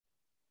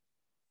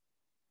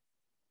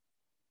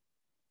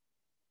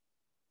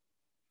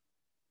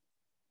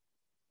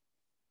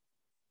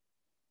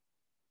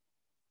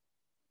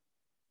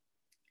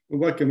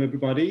Welcome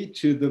everybody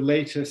to the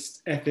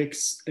latest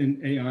Ethics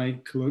in AI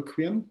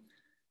Colloquium.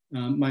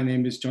 My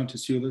name is John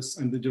Tasulis.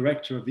 I'm the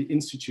director of the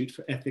Institute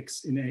for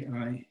Ethics in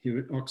AI here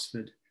at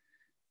Oxford.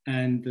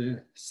 And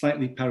the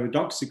slightly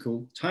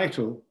paradoxical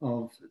title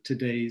of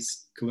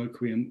today's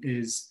colloquium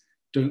is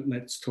Don't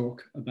Let's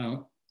Talk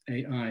About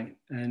AI.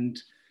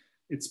 And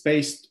it's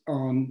based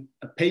on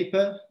a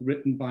paper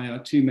written by our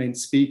two main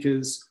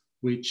speakers,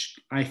 which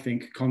I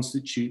think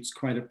constitutes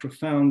quite a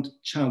profound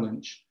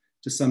challenge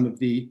to some of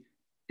the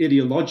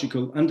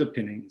ideological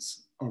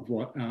underpinnings of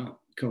what our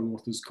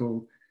co-authors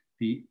call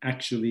the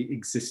actually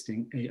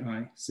existing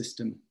AI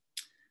system.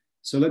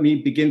 So let me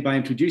begin by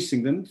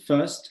introducing them.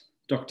 First,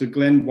 Dr.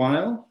 Glen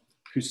Weyl,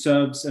 who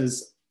serves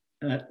as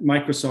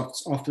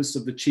Microsoft's Office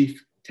of the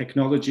Chief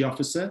Technology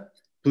Officer,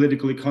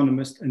 political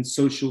economist and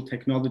social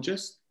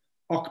technologist.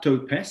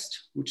 Octopest,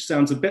 which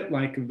sounds a bit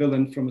like a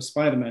villain from a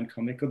Spider-Man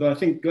comic, although I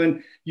think,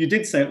 Glen, you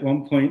did say at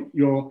one point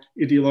your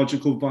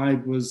ideological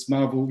vibe was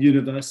Marvel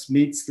Universe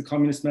meets the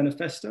Communist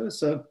Manifesto,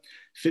 so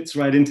fits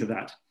right into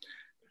that.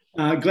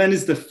 Glen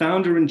is the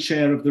founder and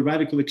chair of the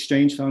Radical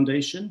Exchange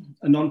Foundation,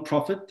 a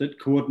nonprofit that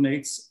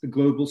coordinates a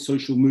global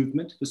social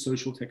movement for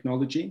social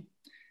technology.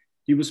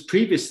 He was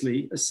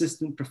previously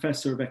assistant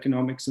professor of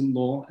economics and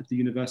law at the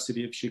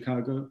University of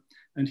Chicago,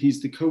 and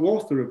he's the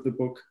co-author of the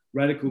book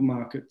Radical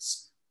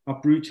Markets: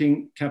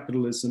 Uprooting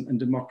Capitalism and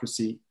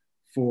Democracy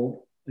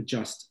for a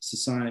Just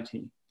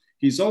Society.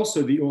 He's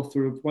also the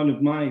author of one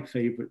of my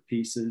favorite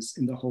pieces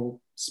in the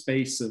whole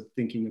space of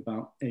thinking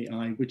about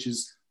AI, which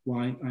is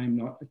Why I'm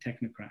Not a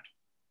Technocrat.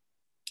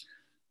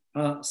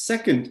 Our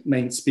second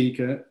main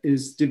speaker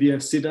is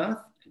Divya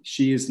Siddarth.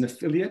 She is an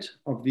affiliate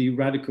of the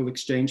Radical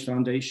Exchange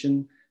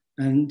Foundation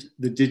and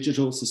the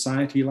Digital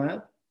Society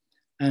Lab,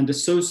 and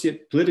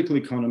associate political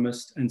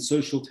economist and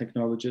social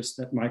technologist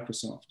at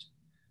Microsoft.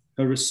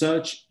 Her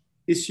research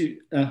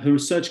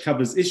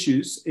covers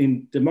issues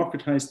in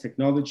democratized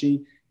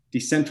technology,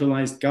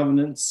 decentralized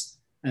governance,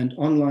 and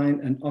online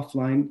and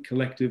offline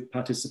collective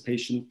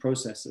participation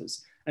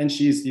processes. And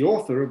she is the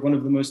author of one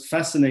of the most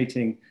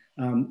fascinating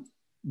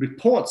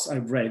reports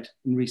I've read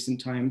in recent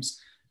times,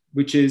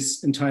 which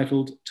is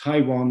entitled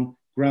Taiwan: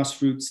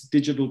 Grassroots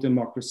Digital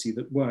Democracy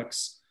That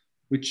Works,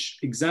 which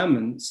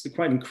examines the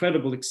quite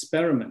incredible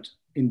experiment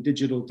in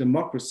digital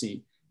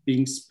democracy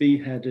being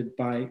spearheaded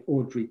by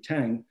Audrey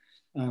Tang,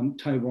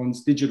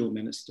 Taiwan's digital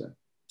minister.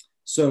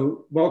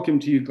 So welcome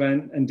to you,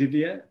 Glen and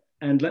Divya.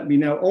 And let me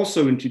now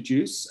also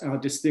introduce our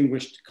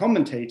distinguished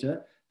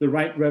commentator, the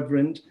Right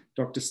Reverend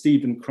Dr.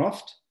 Stephen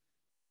Croft,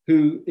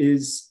 who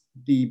is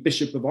the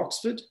Bishop of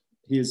Oxford.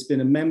 He has been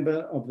a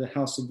member of the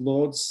House of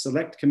Lords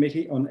Select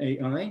Committee on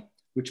AI,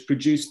 which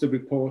produced the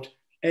report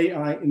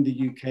AI in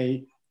the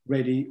UK,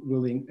 Ready,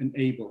 Willing and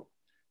Able.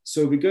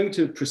 So we're going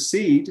to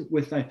proceed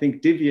with, I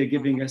think, Divya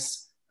giving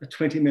us a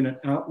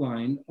 20-minute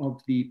outline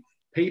of the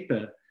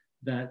paper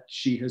that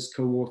she has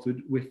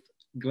co-authored with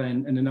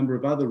Glen and a number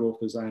of other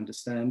authors, I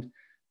understand.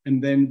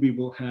 And then we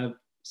will have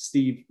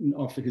Steve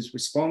offer his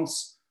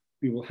response.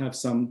 We will have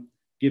some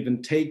give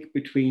and take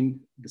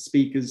between the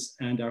speakers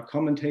and our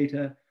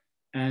commentator.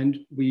 And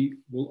we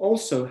will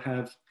also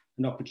have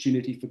an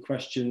opportunity for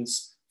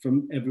questions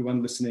from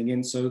everyone listening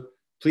in. So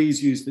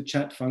please use the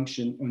chat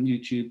function on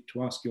YouTube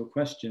to ask your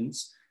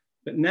questions.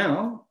 But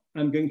now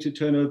I'm going to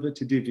turn over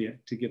to Divya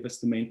to give us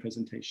the main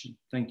presentation.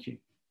 Thank you.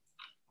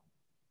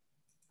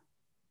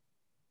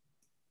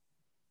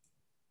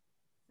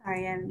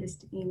 Sorry, I'm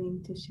just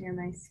aiming to share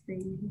my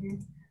screen here.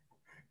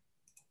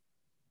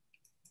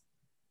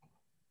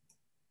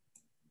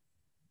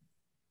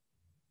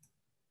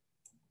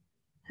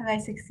 Have I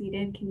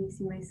succeeded? Can you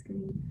see my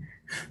screen?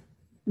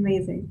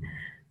 Amazing.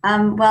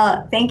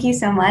 Well, thank you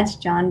so much,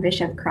 John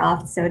Bishop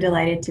Croft. So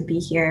delighted to be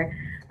here.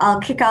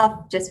 I'll kick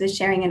off just with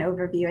sharing an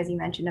overview, as you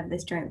mentioned, of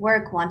this joint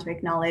work. Want to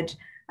acknowledge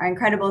our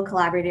incredible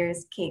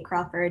collaborators, Kate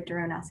Crawford,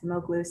 Daron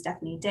Asimoglu,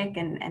 Stephanie Dick,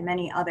 and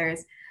many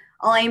others.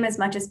 I'll aim as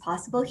much as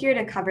possible here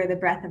to cover the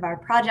breadth of our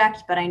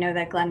project, but I know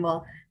that Glen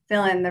will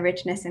fill in the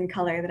richness and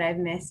color that I've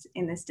missed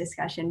in this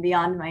discussion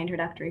beyond my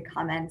introductory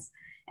comments.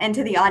 And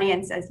to the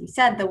audience, as you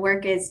said, the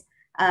work is,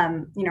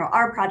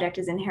 our project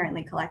is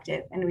inherently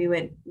collective, and we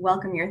would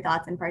welcome your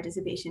thoughts and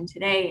participation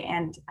today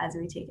and as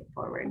we take it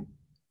forward.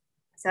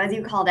 So as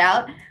you called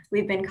out,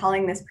 we've been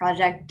calling this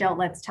project Don't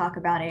Let's Talk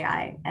About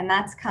AI. And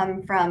that's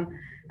come from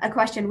a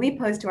question we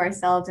posed to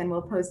ourselves and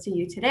will pose to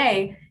you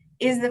today.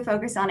 Is the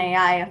focus on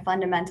AI a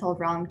fundamental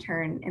wrong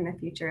turn in the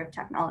future of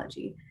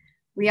technology?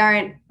 We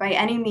aren't by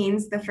any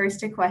means the first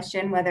to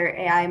question whether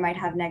AI might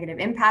have negative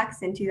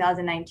impacts. In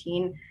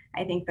 2019,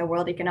 I think the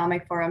World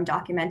Economic Forum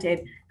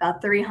documented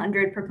about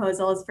 300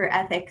 proposals for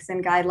ethics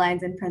and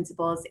guidelines and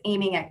principles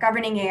aiming at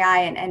governing AI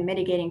and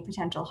mitigating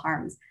potential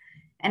harms.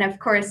 And of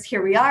course,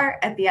 here we are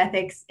at the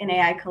Ethics in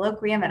AI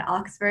Colloquium at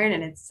Oxford,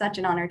 and it's such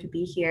an honor to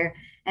be here.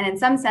 And in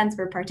some sense,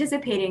 we're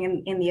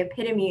participating in the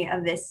epitome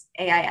of this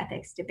AI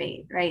ethics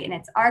debate, right? And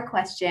it's our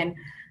question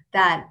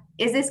that,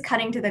 is this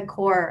cutting to the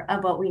core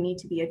of what we need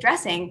to be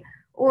addressing,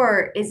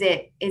 or is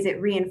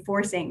it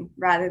reinforcing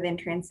rather than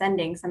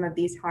transcending some of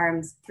these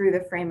harms through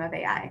the frame of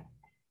AI?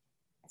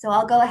 So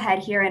I'll go ahead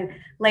here and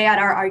lay out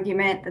our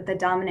argument that the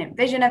dominant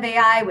vision of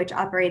AI, which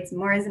operates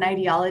more as an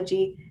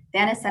ideology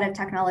than a set of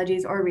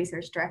technologies or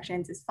research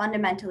directions, is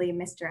fundamentally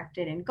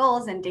misdirected in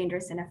goals and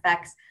dangerous in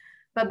effects.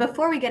 But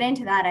before we get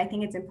into that, I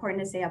think it's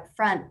important to say up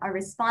front, our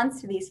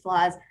response to these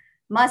flaws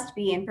must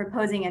be in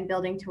proposing and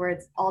building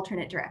towards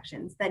alternate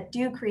directions that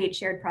do create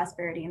shared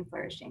prosperity and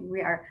flourishing.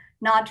 We are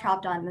not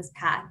trapped on this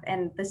path.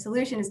 And the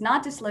solution is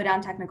not to slow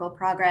down technical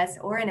progress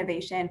or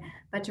innovation,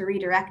 but to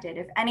redirect it.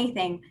 If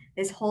anything,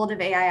 this hold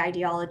of AI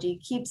ideology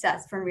keeps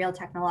us from real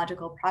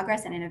technological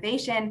progress and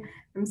innovation,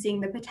 from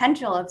seeing the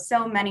potential of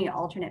so many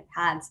alternate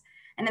paths.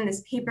 And in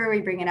this paper,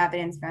 we bring in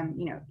evidence from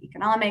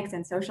economics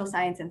and social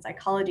science and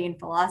psychology and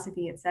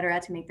philosophy, et cetera,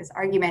 to make this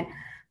argument.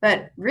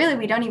 But really,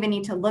 we don't even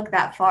need to look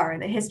that far.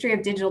 The history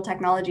of digital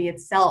technology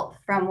itself,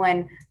 from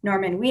when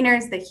Norman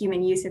Wiener's The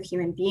Human Use of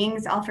Human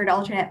Beings offered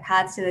alternate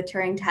paths to the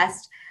Turing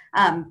test,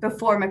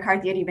 before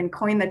McCarthy had even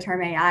coined the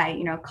term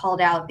AI, called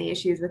out the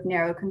issues with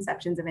narrow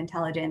conceptions of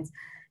intelligence,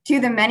 to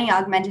the many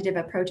augmentative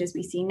approaches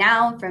we see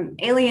now, from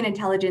alien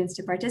intelligence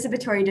to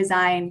participatory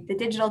design, the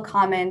digital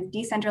commons,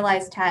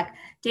 decentralized tech,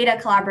 data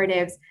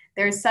collaboratives.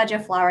 There's such a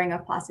flowering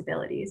of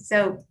possibilities.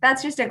 So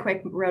that's just a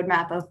quick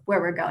roadmap of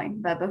where we're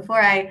going. But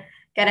before I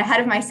get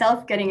ahead of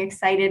myself, getting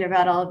excited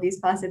about all of these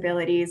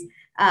possibilities,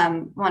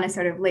 want to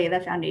sort of lay the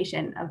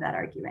foundation of that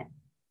argument.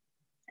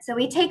 So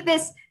we take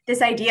this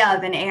idea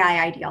of an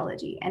AI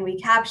ideology and we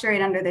capture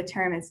it under the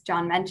term, as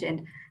John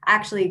mentioned,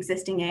 actually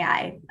existing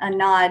AI, a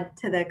nod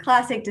to the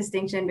classic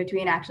distinction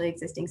between actually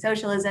existing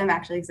socialism,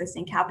 actually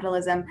existing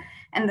capitalism,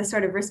 and the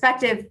sort of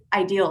respective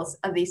ideals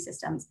of these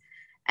systems.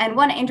 And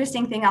one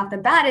interesting thing off the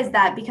bat is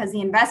that because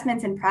the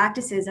investments and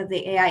practices of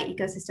the AI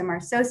ecosystem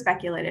are so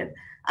speculative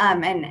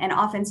and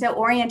often so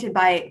oriented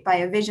by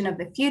a vision of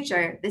the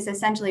future, this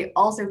essentially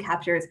also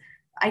captures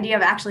the idea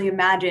of actually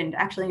imagined,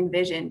 actually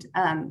envisioned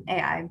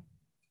AI,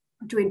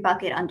 which we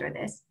bucket under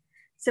this.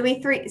 So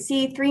we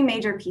see three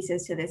major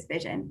pieces to this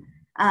vision.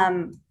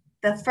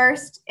 The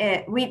first,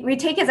 we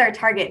take as our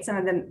target some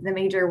of the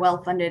major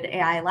well-funded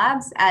AI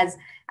labs as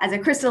a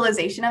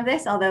crystallization of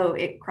this, although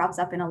it crops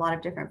up in a lot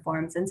of different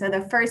forms. And so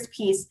the first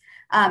piece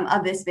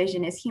of this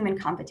vision is human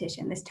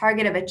competition, this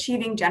target of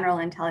achieving general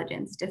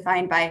intelligence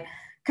defined by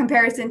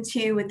comparison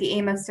to, with the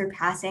aim of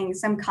surpassing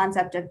some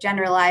concept of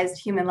generalized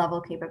human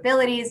level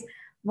capabilities.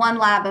 One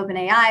lab,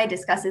 OpenAI,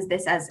 discusses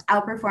this as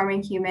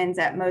outperforming humans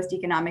at most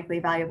economically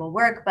valuable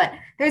work, but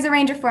there's a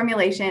range of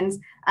formulations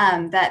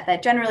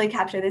that generally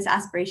capture this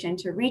aspiration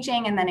to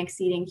reaching and then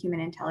exceeding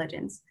human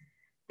intelligence.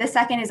 The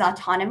second is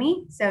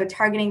autonomy, so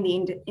targeting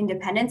the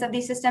independence of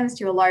these systems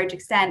to a large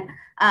extent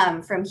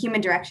from human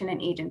direction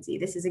and agency.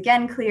 This is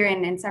again clear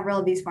in several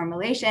of these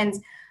formulations,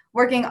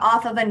 working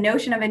off of a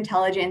notion of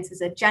intelligence as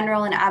a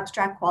general and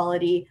abstract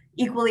quality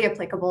equally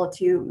applicable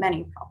to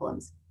many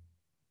problems.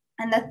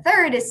 And the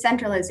third is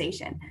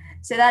centralization.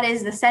 So that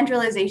is the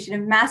centralization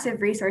of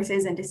massive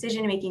resources and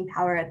decision-making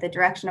power at the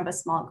direction of a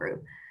small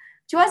group.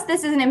 To us,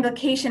 this is an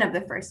implication of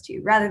the first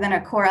two, rather than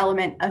a core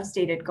element of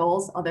stated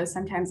goals, although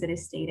sometimes it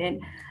is stated.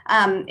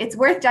 It's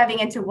worth diving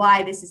into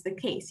why this is the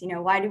case.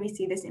 Why do we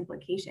see this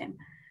implication?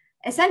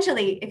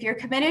 Essentially, if you're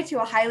committed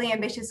to a highly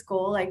ambitious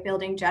goal, like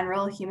building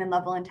general human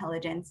level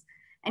intelligence,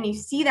 and you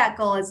see that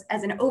goal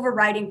as an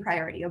overriding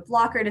priority, a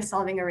blocker to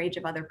solving a range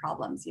of other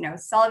problems.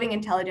 Solving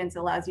intelligence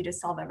allows you to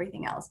solve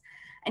everything else.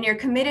 And you're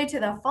committed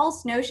to the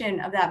false notion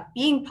of that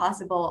being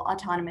possible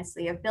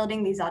autonomously, of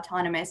building these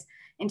autonomous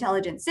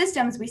intelligent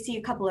systems, we see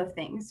a couple of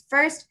things.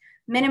 First,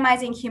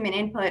 minimizing human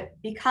input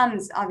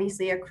becomes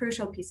obviously a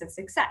crucial piece of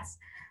success.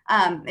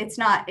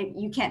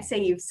 You can't say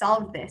you've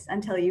solved this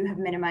until you have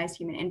minimized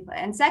human input.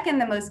 And second,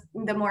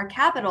 the more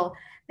capital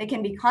that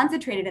can be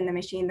concentrated in the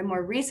machine, the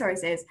more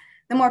resources,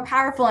 the more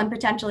powerful and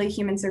potentially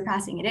human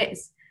surpassing it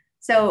is.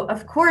 So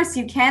of course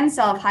you can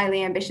solve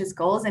highly ambitious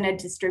goals in a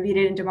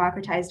distributed and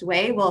democratized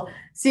way. We'll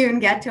soon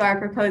get to our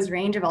proposed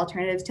range of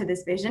alternatives to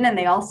this vision, and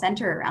they all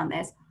center around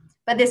this.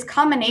 But this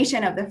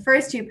combination of the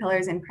first two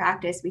pillars in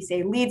practice, we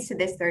say, leads to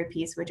this third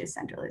piece, which is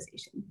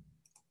centralization.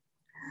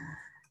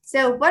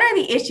 So what are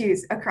the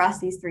issues across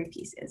these three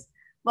pieces?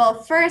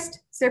 Well, first,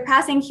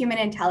 surpassing human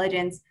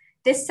intelligence.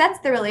 This sets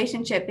the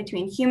relationship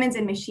between humans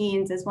and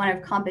machines as one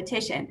of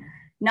competition,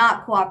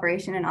 not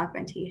cooperation and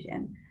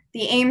augmentation.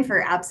 The aim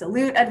for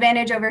absolute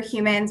advantage over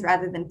humans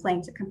rather than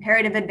playing to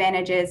comparative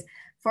advantages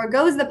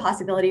forgoes the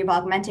possibility of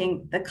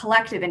augmenting the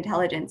collective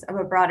intelligence of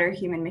a broader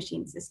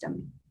human-machine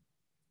system.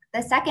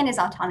 The second is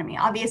autonomy.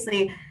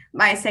 Obviously,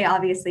 I say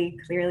obviously,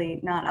 clearly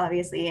not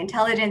obviously,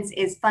 intelligence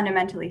is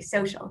fundamentally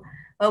social.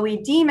 What we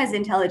deem as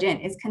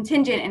intelligent is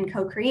contingent and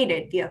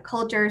co-created via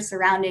culture,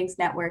 surroundings,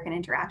 network, and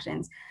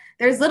interactions.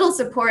 There's little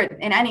support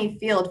in any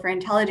field for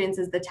intelligence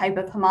as the type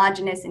of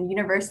homogeneous and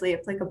universally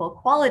applicable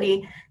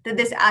quality that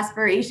this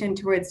aspiration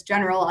towards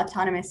general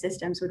autonomous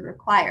systems would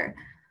require.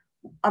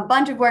 A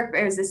bunch of work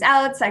bears this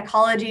out.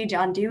 Psychology,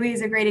 John Dewey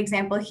is a great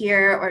example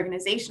here.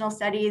 Organizational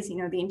studies,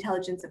 the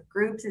intelligence of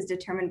groups is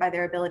determined by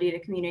their ability to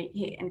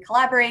communicate and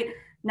collaborate,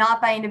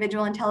 not by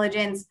individual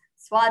intelligence.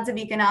 swaths of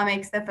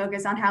economics that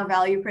focus on how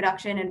value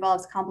production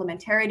involves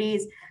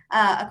complementarities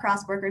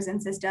across workers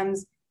and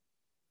systems.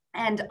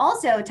 And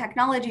also,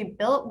 technology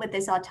built with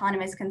this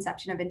autonomous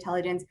conception of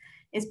intelligence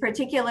is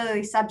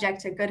particularly subject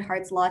to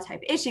Goodhart's law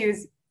type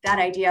issues, that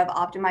idea of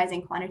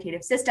optimizing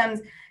quantitative systems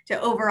to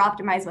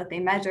over-optimize what they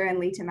measure and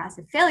lead to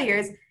massive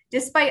failures,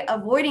 despite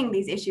avoiding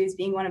these issues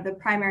being one of the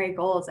primary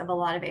goals of a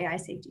lot of AI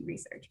safety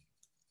research.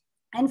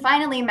 And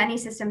finally, many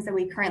systems that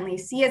we currently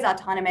see as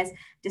autonomous,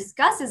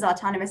 discuss as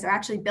autonomous, are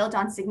actually built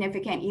on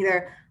significant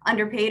either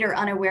underpaid or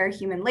unaware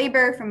human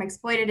labor, from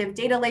exploitative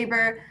data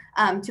labor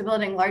to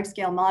building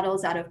large-scale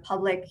models out of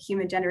public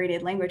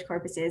human-generated language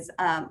corpuses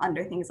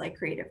under things like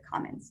Creative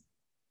Commons.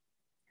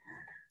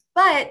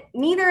 But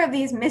neither of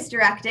these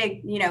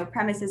misdirected,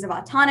 premises of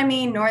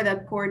autonomy, nor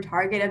the poor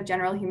target of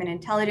general human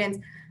intelligence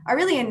are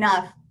really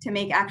enough to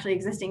make actually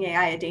existing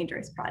AI a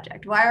dangerous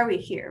project. Why are we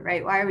here,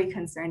 right? Why are we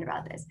concerned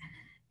about this?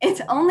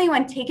 It's only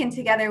when taken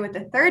together with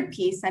the third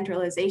piece,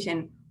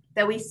 centralization,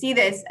 that we see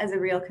this as a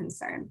real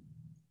concern.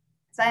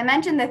 So I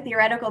mentioned the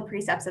theoretical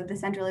precepts of the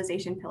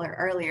centralization pillar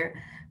earlier,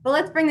 but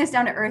let's bring this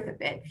down to earth a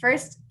bit.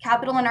 First,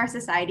 capital in our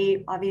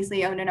society,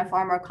 obviously owned in a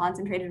far more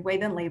concentrated way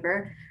than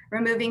labor.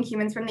 Removing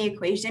humans from the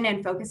equation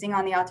and focusing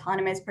on the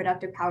autonomous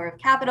productive power of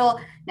capital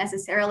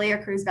necessarily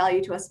accrues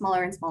value to a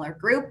smaller and smaller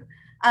group.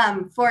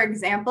 For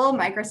example,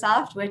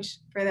 Microsoft, which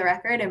for the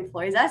record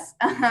employs us,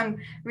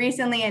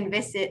 recently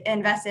invested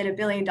 $1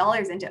 billion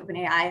into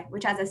OpenAI,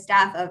 which has a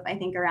staff of, I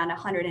think, around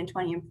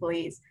 120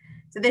 employees.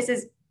 So this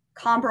is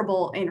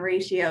comparable in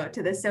ratio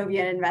to the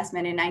Soviet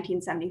investment in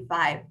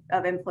 1975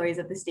 of employees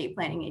of the State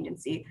Planning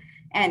Agency,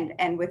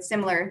 and with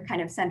similar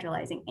kind of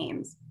centralizing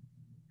aims.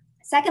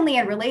 Secondly,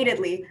 and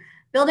relatedly,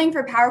 building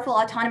for powerful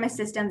autonomous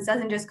systems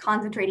doesn't just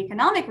concentrate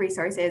economic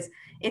resources,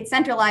 it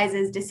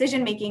centralizes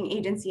decision-making,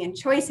 agency, and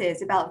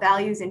choices about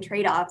values and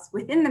trade-offs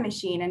within the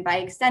machine, and by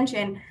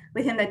extension,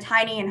 within the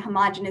tiny and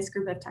homogeneous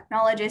group of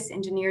technologists,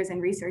 engineers,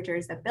 and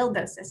researchers that build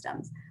those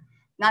systems.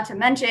 Not to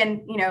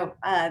mention,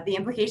 the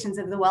implications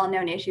of the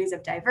well-known issues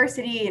of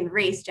diversity and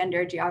race,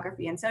 gender,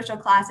 geography, and social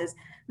classes.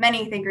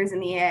 Many thinkers in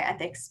the AI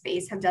ethics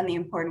space have done the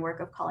important work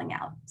of calling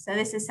out. So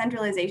this is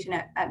centralization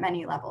at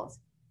many levels.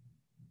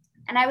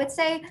 And I would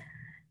say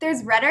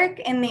there's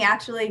rhetoric in the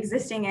actually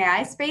existing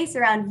AI space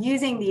around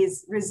using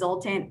these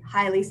resultant,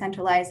 highly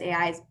centralized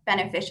AIs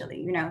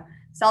beneficially,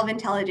 solve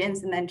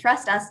intelligence and then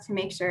trust us to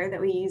make sure that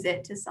we use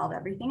it to solve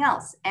everything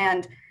else.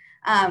 And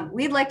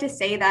we'd like to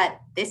say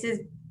that this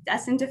is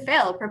destined to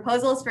fail.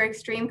 Proposals for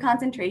extreme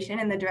concentration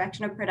in the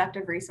direction of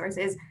productive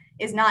resources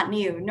is not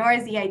new, nor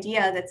is the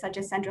idea that such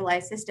a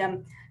centralized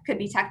system could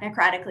be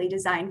technocratically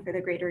designed for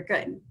the greater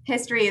good.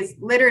 History is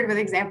littered with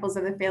examples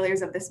of the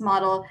failures of this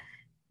model.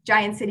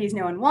 Giant cities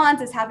no one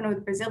wants, as happened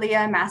with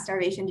Brasilia, mass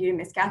starvation due to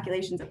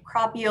miscalculations of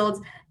crop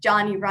yields.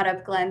 John, you brought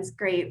up Glen's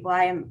great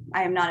Why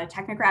I Am Not a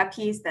Technocrat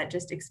piece that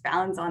just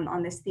expounds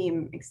on this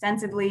theme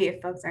extensively,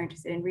 if folks are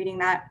interested in reading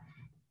that.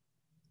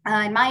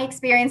 In my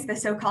experience, the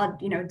so-called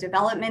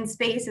development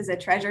space is a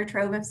treasure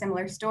trove of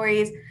similar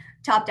stories.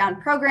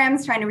 Top-down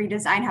programs trying to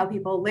redesign how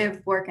people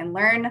live, work, and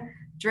learn,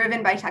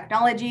 driven by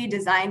technology,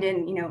 designed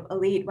in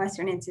elite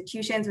Western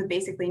institutions with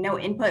basically no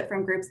input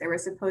from groups that were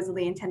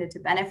supposedly intended to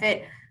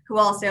benefit, who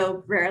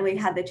also rarely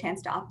had the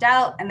chance to opt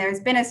out. And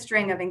there's been a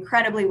string of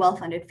incredibly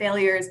well-funded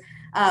failures,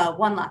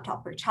 one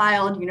laptop per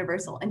child,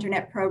 universal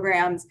internet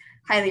programs.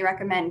 Highly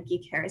recommend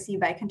Geek Heresy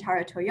by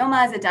Kentaro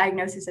Toyoma as a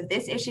diagnosis of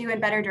this issue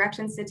and better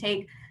directions to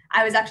take.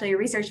 I was actually a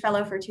research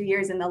fellow for 2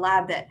 years in the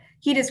lab that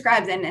he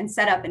describes and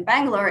set up in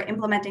Bangalore,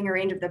 implementing a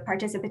range of the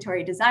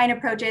participatory design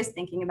approaches,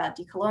 thinking about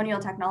decolonial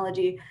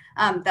technology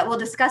that we'll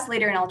discuss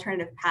later in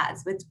alternative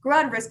paths, with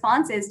broad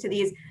responses to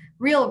these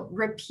real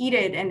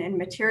repeated and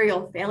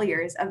material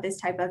failures of this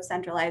type of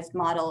centralized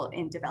model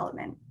in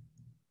development.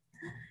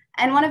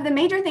 And one of the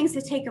major things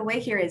to take away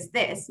here is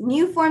this: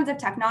 new forms of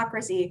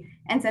technocracy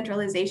and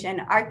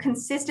centralization are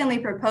consistently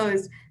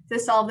proposed to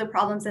solve the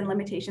problems and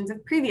limitations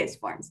of previous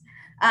forms.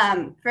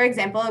 For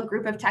example, a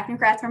group of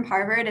technocrats from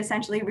Harvard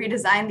essentially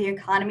redesigned the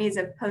economies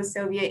of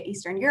post-Soviet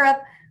Eastern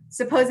Europe,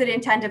 supposed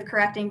intent of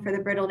correcting for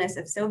the brittleness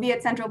of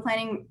Soviet central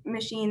planning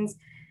machines.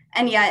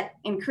 And yet,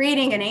 in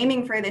creating and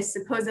aiming for this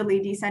supposedly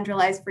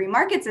decentralized free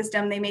market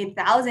system, they made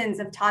thousands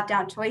of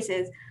top-down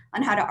choices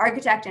on how to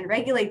architect and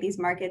regulate these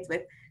markets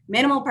with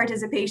minimal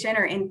participation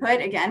or input,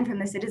 again, from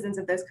the citizens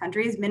of those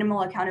countries,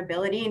 minimal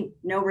accountability,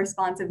 no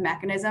responsive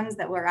mechanisms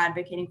that we're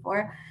advocating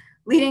for,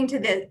 leading to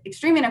the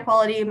extreme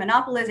inequality,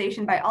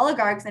 monopolization by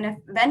oligarchs, and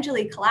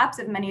eventually collapse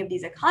of many of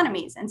these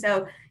economies. And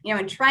so,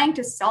 in trying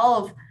to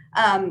solve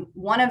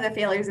one of the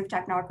failures of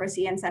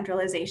technocracy and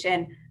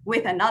centralization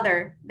with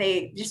another,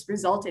 they just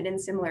resulted in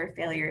similar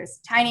failures.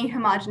 Tiny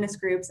homogenous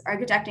groups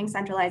architecting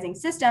centralizing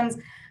systems,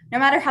 no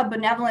matter how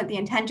benevolent the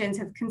intentions,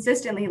 have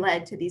consistently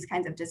led to these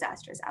kinds of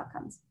disastrous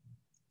outcomes.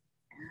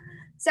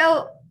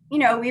 So,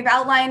 we've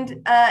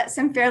outlined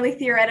some fairly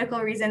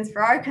theoretical reasons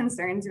for our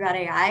concerns about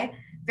AI.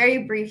 Very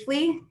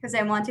briefly, because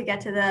I want to get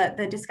to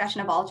the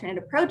discussion of alternate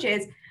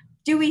approaches,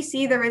 do we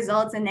see the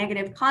results and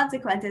negative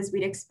consequences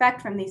we'd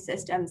expect from these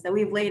systems that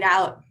we've laid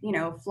out,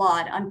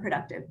 flawed,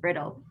 unproductive,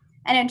 brittle?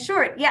 And in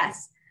short,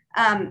 yes.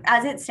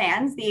 As it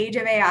stands, the age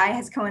of AI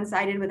has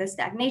coincided with a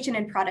stagnation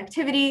in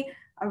productivity,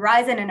 a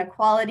rise in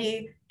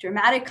inequality,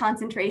 dramatic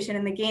concentration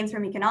in the gains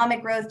from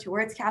economic growth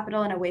towards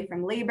capital and away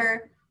from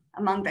labor.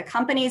 Among the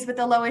companies with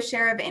the lowest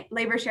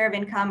labor share of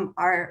income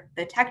are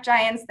the tech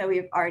giants that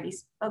we've already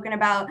spoken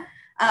about.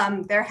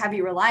 Their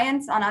heavy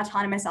reliance on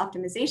autonomous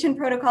optimization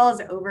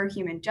protocols over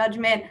human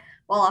judgment,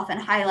 while often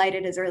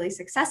highlighted as early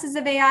successes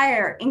of AI,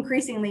 are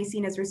increasingly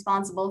seen as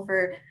responsible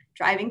for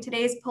driving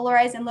today's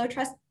polarized and low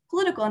trust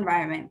political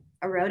environment,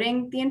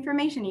 eroding the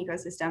information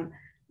ecosystem,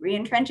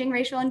 re-entrenching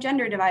racial and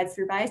gender divides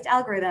through biased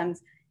algorithms,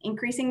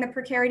 increasing the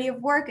precarity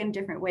of work in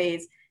different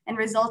ways, and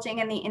resulting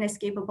in the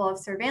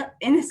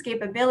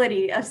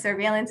inescapability of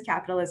surveillance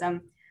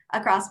capitalism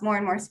across more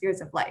and more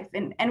spheres of life.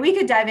 And we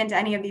could dive into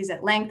any of these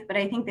at length, but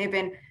I think they've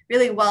been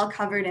really well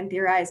covered and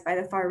theorized by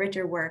the far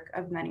richer work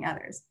of many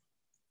others.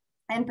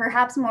 And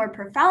perhaps more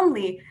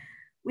profoundly,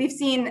 we've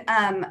seen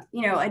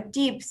a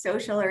deep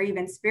social or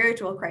even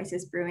spiritual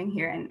crisis brewing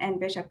here. And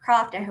Bishop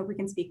Croft, I hope we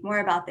can speak more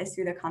about this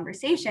through the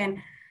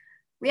conversation.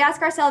 We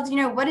ask ourselves,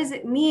 what does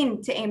it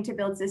mean to aim to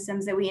build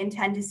systems that we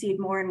intend to cede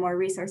more and more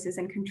resources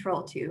and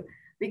control to?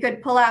 We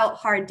could pull out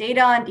hard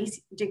data on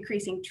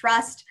decreasing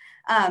trust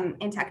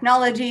in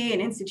technology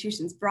and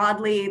institutions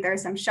broadly. There are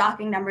some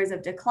shocking numbers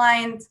of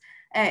declines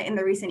in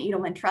the recent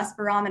Edelman Trust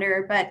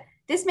Barometer, but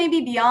this may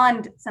be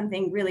beyond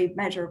something really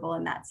measurable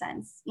in that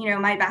sense.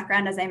 My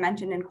background, as I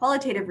mentioned, in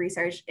qualitative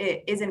research,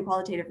 is in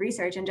qualitative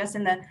research. And just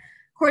in the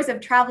course of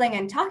traveling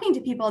and talking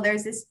to people,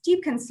 there's this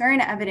deep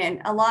concern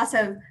evident,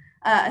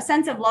 a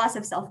sense of loss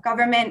of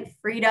self-government,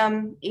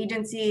 freedom,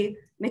 agency,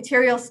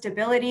 material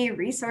stability,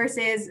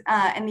 resources,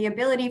 and the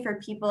ability for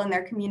people in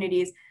their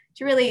communities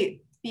to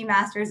really be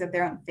masters of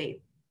their own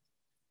fate.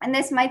 And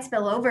this might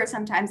spill over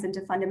sometimes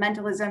into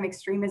fundamentalism,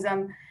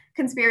 extremism,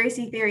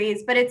 conspiracy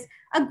theories, but it's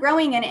a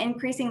growing and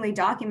increasingly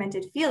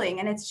documented feeling,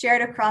 and it's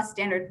shared across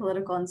standard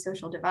political and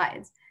social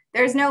divides.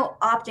 There's no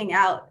opting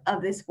out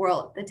of this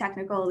world the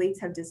technical elites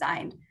have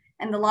designed,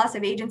 and the loss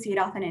of agency it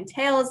often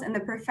entails, and the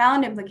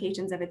profound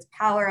implications of its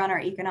power on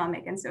our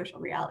economic and social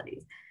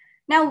realities.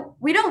 Now,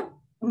 we don't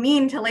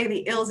mean to lay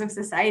the ills of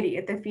society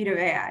at the feet of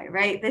AI,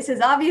 right? This is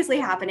obviously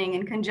happening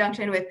in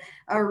conjunction with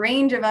a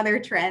range of other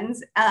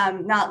trends,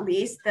 not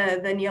least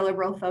the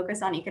neoliberal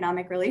focus on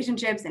economic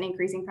relationships and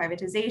increasing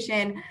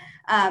privatization.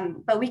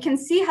 But we can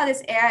see how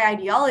this AI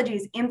ideology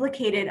is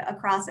implicated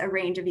across a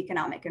range of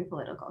economic and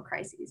political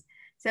crises.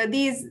 So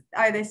these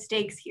are the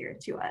stakes here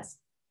to us.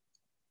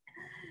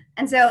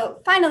 And so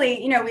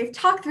finally, we've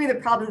talked through the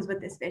problems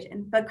with this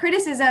vision, but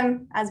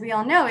criticism, as we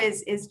all know,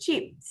 is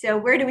cheap. So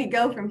where do we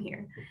go from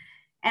here?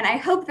 And I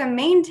hope the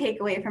main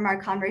takeaway from our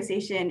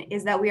conversation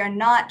is that we are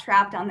not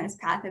trapped on this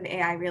path of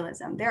AI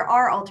realism. There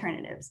are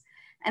alternatives,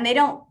 and they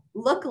don't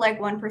look like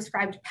one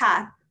prescribed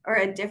path or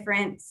a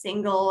different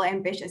single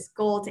ambitious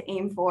goal to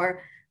aim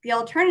for. The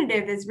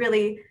alternative is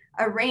really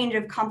a range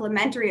of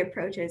complementary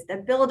approaches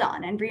that build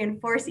on and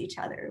reinforce each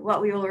other,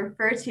 what we will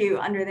refer to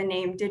under the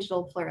name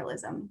digital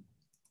pluralism.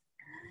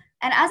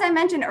 And as I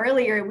mentioned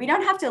earlier, we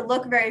don't have to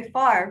look very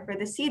far for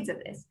the seeds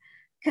of this.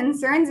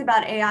 Concerns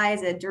about AI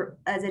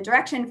as a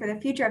direction for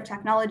the future of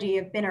technology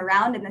have been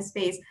around in the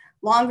space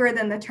longer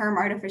than the term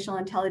artificial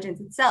intelligence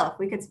itself.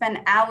 We could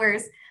spend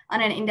hours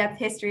on an in-depth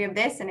history of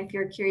this, and if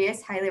you're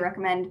curious, highly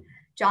recommend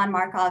John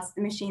Markoff's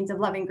The Machines of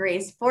Loving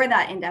Grace for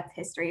that in-depth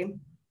history.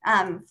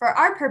 For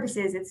our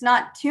purposes, it's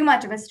not too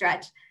much of a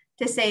stretch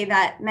to say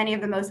that many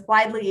of the most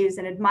widely used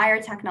and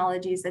admired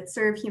technologies that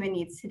serve human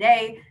needs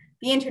today,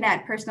 the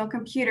internet, personal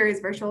computers,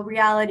 virtual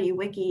reality,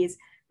 wikis,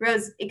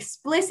 rose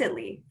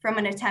explicitly from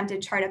an attempt to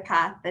chart a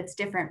path that's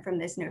different from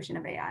this notion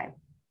of AI.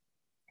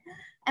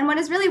 And what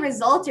has really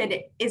resulted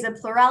is a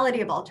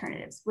plurality of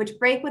alternatives, which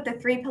break with the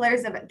three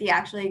pillars of the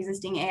actually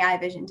existing AI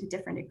vision to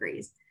different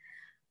degrees.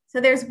 So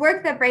there's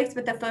work that breaks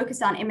with the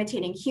focus on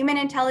imitating human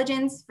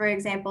intelligence, for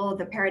example,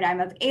 the paradigm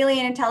of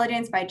alien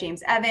intelligence by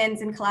James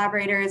Evans and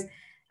collaborators,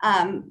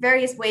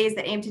 various ways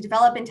that aim to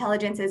develop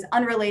intelligence as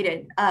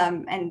unrelated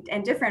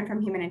and different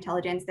from human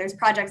intelligence. There's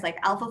projects like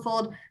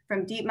AlphaFold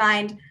from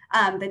DeepMind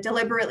that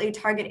deliberately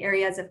target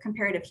areas of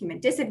comparative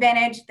human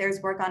disadvantage.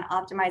 There's work on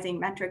optimizing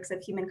metrics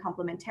of human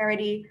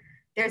complementarity.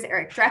 There's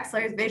Eric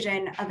Drexler's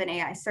vision of an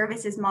AI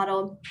services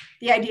model,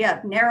 the idea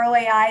of narrow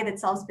AI that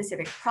solves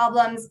specific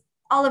problems,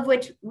 all of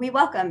which we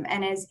welcome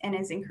and is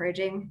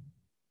encouraging.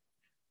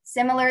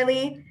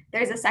 Similarly,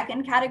 there's a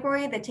second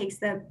category that takes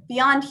the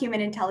beyond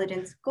human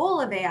intelligence goal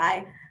of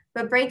AI,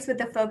 but breaks with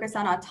the focus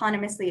on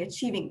autonomously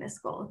achieving this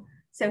goal.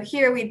 So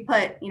here we'd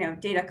put,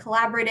 data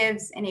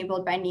collaboratives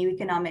enabled by new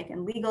economic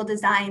and legal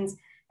designs,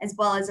 as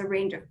well as a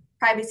range of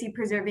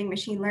privacy-preserving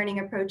machine learning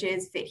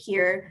approaches fit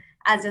here,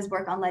 as does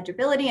work on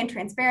legibility and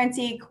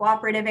transparency,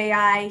 cooperative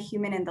AI,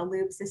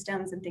 human-in-the-loop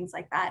systems, and things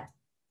like that.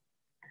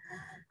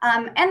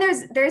 And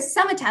there's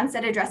some attempts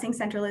at addressing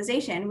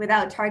centralization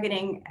without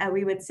targeting,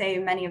 we would say,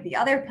 many of the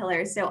other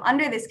pillars. So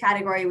under this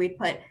category, we'd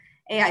put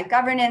AI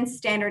governance,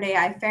 standard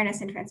AI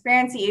fairness and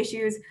transparency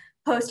issues,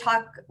 post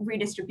hoc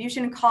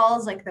redistribution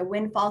calls like the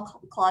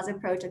windfall clause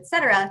approach, et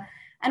cetera.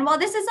 And while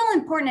this is all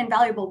important and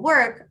valuable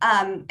work,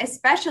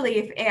 especially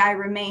if AI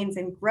remains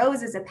and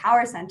grows as a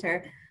power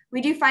center,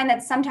 we do find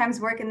that sometimes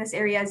work in this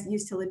area is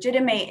used to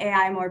legitimate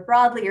AI more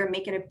broadly or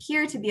make it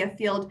appear to be a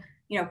field,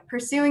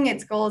 pursuing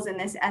its goals in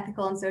this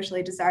ethical and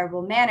socially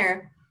desirable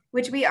manner,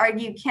 which we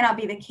argue cannot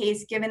be the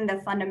case given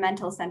the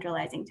fundamental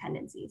centralizing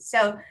tendencies.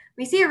 So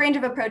we see a range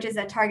of approaches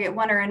that target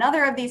one or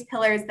another of these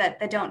pillars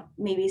that don't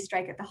maybe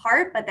strike at the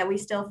heart, but that we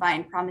still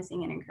find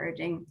promising and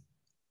encouraging.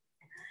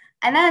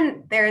 And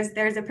then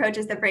there's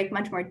approaches that break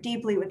much more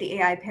deeply with the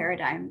AI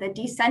paradigm, that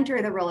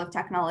decenter the role of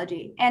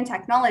technology and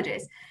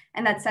technologists,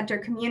 and that center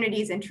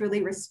communities in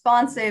truly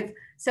responsive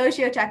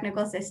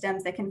socio-technical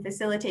systems that can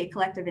facilitate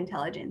collective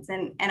intelligence.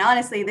 And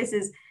honestly, this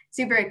is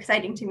super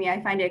exciting to me.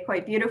 I find it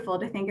quite beautiful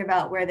to think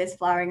about where this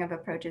flowering of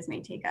approaches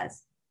may take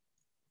us.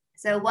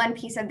 So one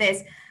piece of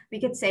this we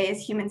could say is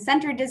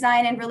human-centered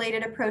design and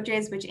related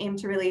approaches, which aim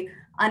to really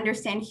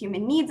understand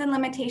human needs and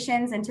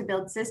limitations and to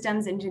build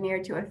systems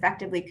engineered to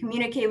effectively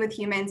communicate with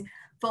humans,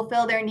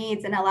 fulfill their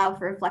needs, and allow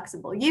for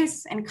flexible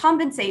use and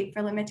compensate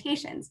for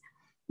limitations.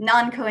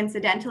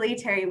 Non-coincidentally,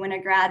 Terry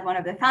Winograd, one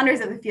of the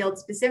founders of the field,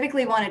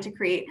 specifically wanted to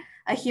create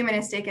a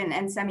humanistic and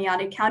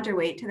semiotic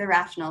counterweight to the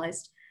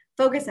rationalist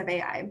focus of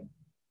AI.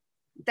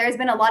 There's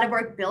been a lot of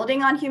work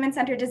building on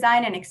human-centered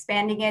design and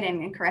expanding it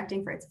and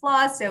correcting for its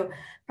flaws. So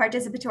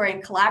participatory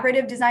and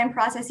collaborative design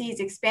processes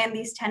expand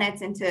these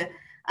tenets into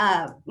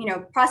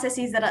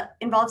processes that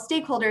involve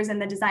stakeholders in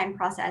the design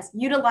process,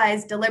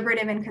 utilize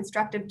deliberative and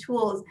constructive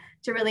tools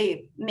to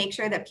really make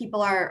sure that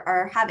people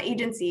have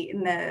agency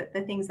in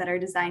the things that are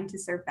designed to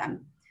serve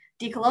them.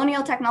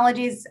 Decolonial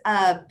technologies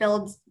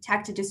build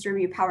tech to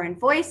distribute power and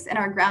voice and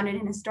are grounded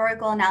in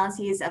historical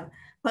analyses of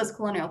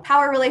post-colonial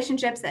power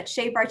relationships that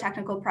shape our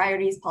technical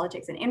priorities,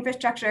 politics, and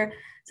infrastructure.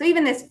 So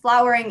even this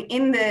flowering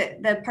in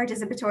the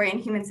participatory and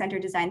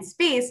human-centered design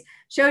space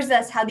shows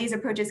us how these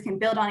approaches can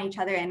build on each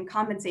other and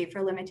compensate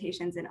for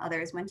limitations in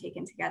others when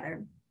taken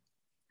together.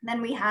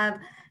 Then we have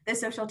the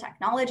social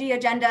technology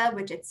agenda,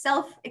 which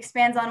itself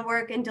expands on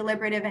work in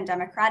deliberative and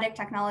democratic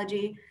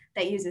technology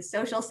that uses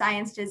social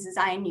science to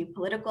design new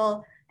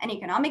political and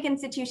economic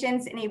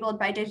institutions enabled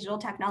by digital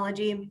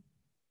technology.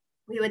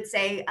 We would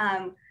say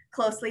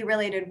closely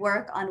related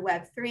work on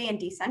Web3 and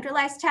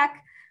decentralized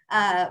tech,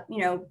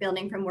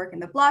 building from work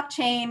in the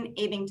blockchain,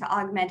 aiming to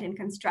augment and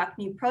construct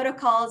new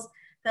protocols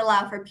that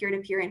allow for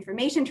peer-to-peer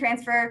information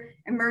transfer,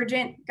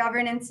 emergent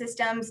governance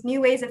systems,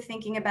 new ways of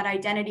thinking about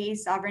identity,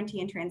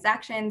 sovereignty, and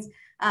transactions,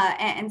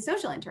 and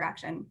social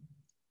interaction.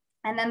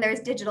 And then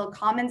there's digital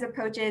commons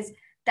approaches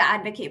that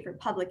advocate for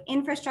public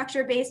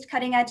infrastructure-based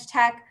cutting-edge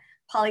tech,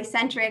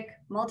 polycentric,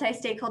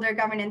 multi-stakeholder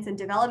governance and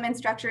development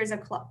structures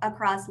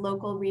across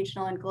local,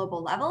 regional, and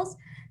global levels.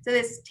 So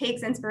this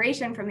takes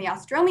inspiration from the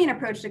Australian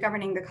approach to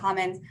governing the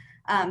commons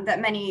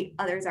that many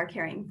others are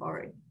carrying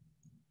forward.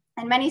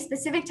 And many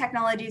specific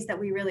technologies that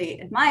we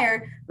really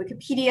admire,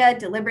 Wikipedia,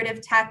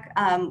 deliberative tech,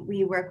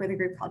 we work with a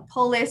group called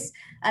Polis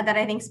that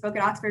I think spoke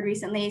at Oxford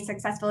recently,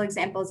 successful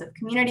examples of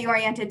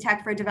community-oriented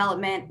tech for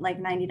development like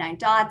 99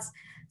 Dots,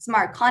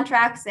 smart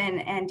contracts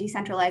and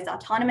decentralized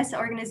autonomous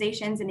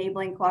organizations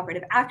enabling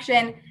cooperative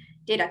action,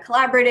 data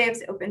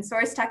collaboratives, open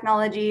source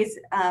technologies,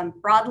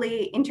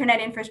 broadly internet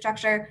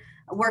infrastructure,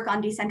 work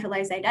on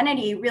decentralized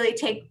identity, really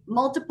take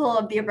multiple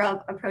of the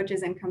above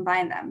approaches and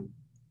combine them.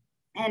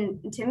 And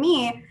to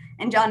me,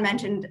 and John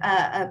mentioned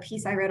a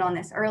piece I wrote on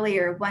this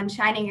earlier, one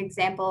shining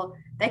example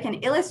that can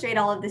illustrate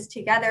all of this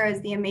together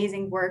is the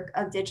amazing work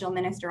of Digital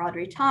Minister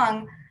Audrey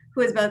Tang,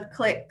 who has both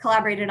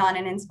collaborated on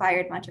and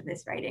inspired much of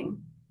this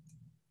writing.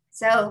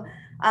 So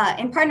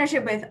in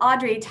partnership with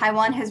Audrey,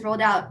 Taiwan has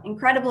rolled out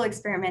incredible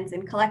experiments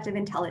in collective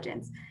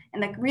intelligence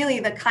and really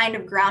the kind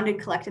of grounded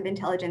collective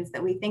intelligence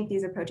that we think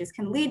these approaches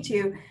can lead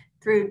to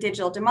through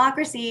digital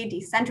democracy,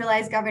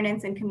 decentralized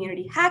governance, and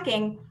community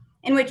hacking,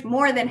 in which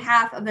more than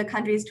half of the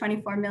country's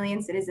 24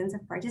 million citizens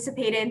have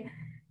participated.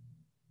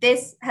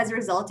 This has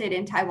resulted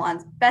in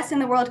Taiwan's best in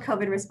the world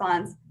COVID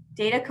response,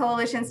 data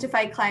coalitions to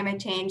fight climate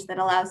change that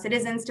allow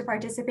citizens to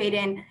participate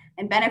in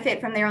and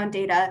benefit from their own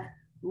data,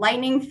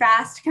 lightning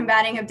fast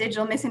combating of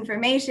digital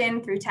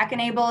misinformation through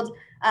tech-enabled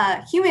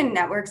human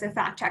networks of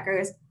fact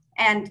checkers,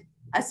 and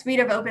a suite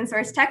of open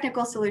source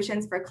technical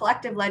solutions for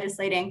collective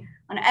legislating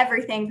on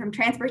everything from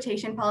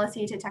transportation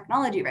policy to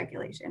technology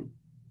regulation.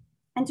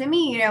 And to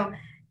me,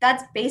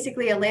 that's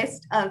basically a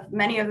list of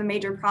many of the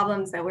major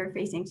problems that we're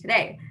facing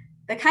today.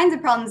 The kinds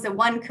of problems that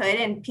one could,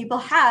 and people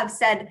have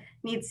said,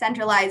 need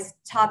centralized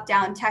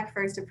top-down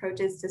tech-first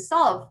approaches to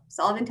solve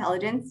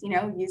intelligence,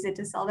 use it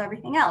to solve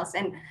everything else.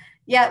 And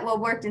yet what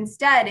worked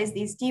instead is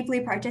these deeply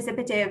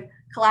participative,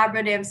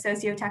 collaborative,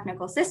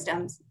 socio-technical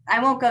systems.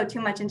 I won't go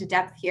too much into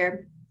depth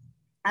here,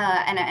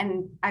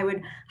 and I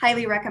would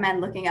highly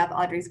recommend looking up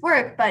Audrey's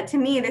work, but to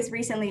me, this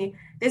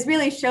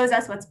really shows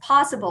us what's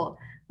possible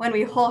when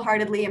we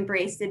wholeheartedly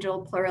embrace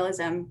digital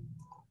pluralism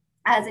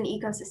as an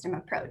ecosystem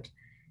approach.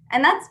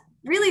 And that's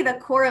really the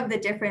core of the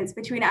difference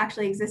between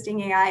actually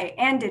existing AI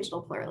and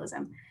digital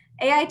pluralism.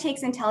 AI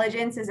takes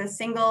intelligence as a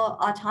single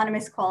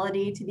autonomous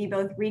quality to be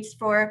both reached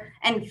for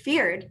and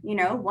feared,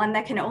 one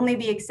that can only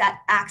be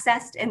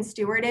accessed and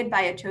stewarded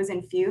by a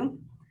chosen few.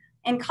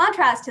 In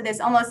contrast to this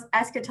almost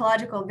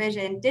eschatological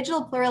vision,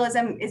 digital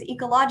pluralism is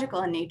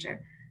ecological in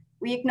nature.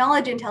 We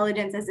acknowledge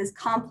intelligence as this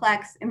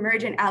complex,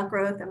 emergent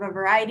outgrowth of a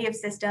variety of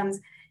systems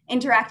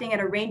interacting at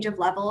a range of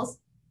levels,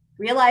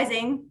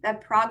 realizing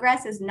that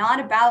progress is not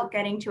about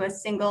getting to a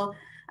single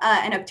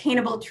and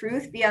obtainable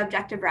truth via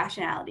objective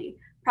rationality.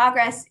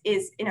 Progress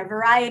is in a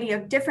variety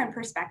of different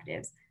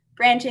perspectives,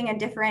 branching and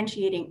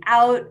differentiating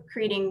out,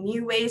 creating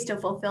new ways to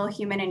fulfill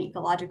human and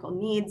ecological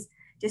needs,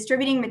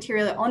 distributing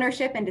material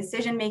ownership and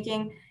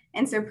decision-making,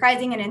 and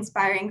surprising and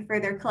inspiring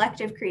further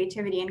collective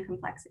creativity and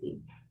complexity.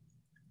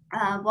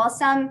 While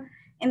some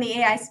in the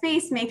AI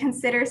space may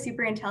consider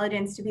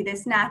superintelligence to be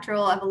this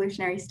natural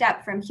evolutionary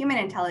step from human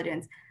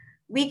intelligence,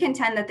 we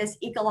contend that this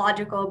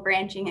ecological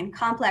branching and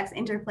complex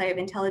interplay of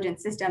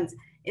intelligent systems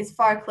is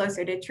far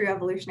closer to true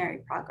evolutionary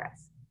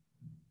progress.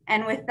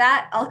 And with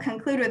that, I'll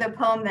conclude with a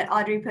poem that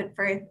Audrey put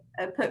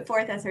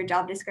forth as her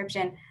job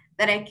description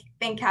that I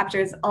think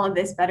captures all of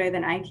this better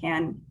than I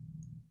can.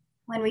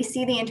 When we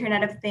see the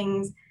Internet of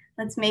Things,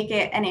 let's make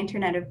it an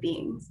Internet of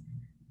Beings.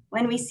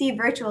 When we see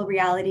virtual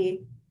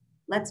reality,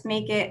 let's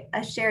make it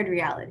a shared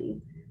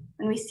reality.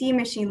 When we see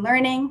machine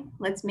learning,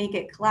 let's make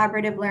it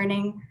collaborative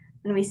learning.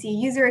 When we see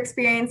user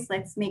experience,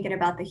 let's make it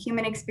about the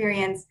human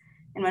experience.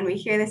 And when we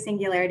hear the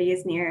singularity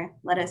is near,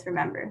 let us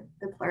remember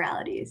the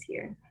plurality is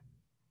here.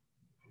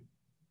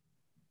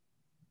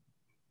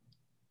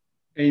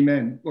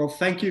 Amen. Well,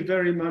 thank you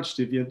very much,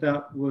 Divya.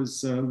 That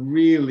was a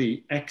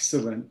really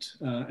excellent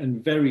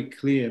and very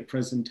clear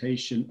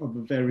presentation of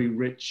a very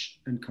rich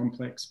and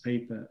complex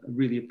paper. I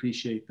really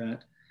appreciate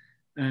that.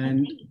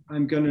 And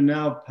I'm going to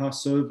now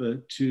pass over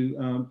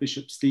to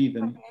Bishop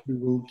Stephen, who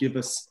will give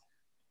us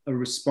a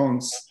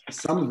response to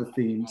some of the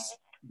themes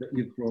that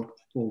you've brought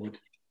forward.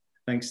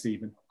 Thanks,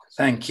 Stephen.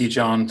 Thank you,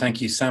 John. Thank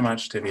you so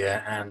much,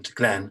 Divya and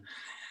Glen,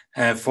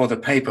 for the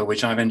paper,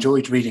 which I've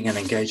enjoyed reading and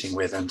engaging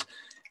with, and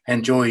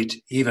enjoyed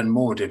even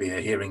more,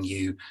 Divya, hearing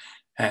you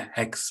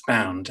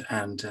expound,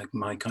 and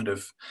my kind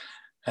of,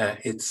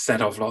 it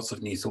set off lots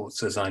of new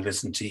thoughts as I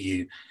listened to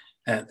you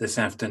this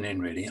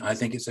afternoon, really. I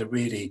think it's a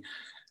really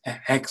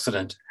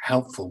excellent,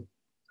 helpful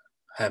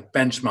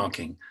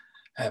benchmarking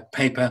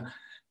paper,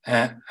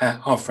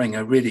 offering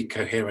a really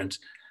coherent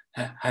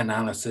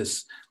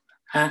analysis.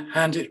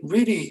 And it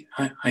really,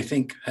 I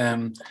think,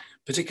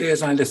 particularly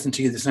as I listened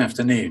to you this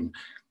afternoon,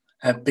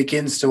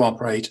 begins to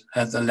operate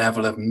at the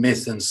level of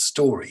myth and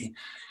story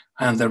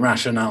and the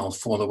rationale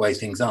for the way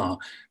things are,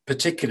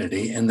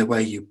 particularly in the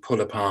way you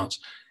pull apart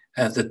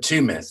the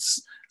two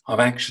myths of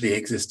actually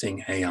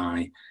existing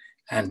AI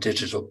and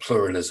digital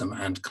pluralism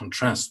and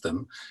contrast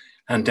them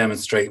and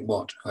demonstrate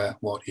what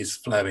is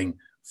flowing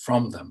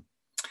from them.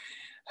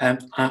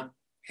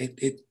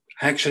 It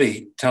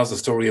actually tells the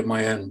story of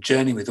my own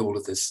journey with all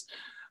of this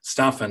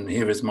stuff, and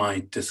here is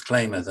my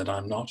disclaimer that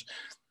I'm not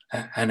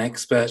an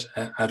expert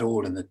at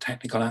all in the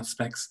technical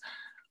aspects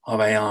of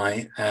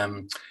AI.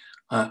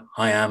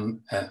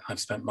 I've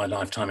spent my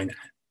lifetime in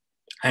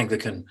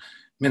Anglican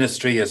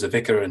ministry as a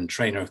vicar and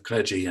trainer of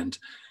clergy, and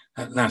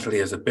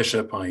latterly as a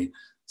bishop. I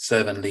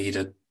serve and lead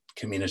a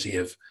community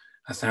of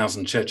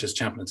 1,000 churches,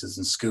 chaplaincies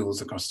and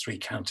schools across 3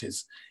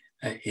 counties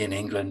in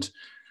England.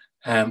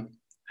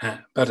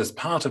 But as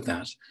part of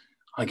that,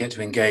 I get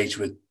to engage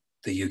with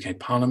the UK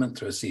Parliament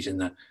through a seat in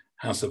the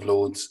House of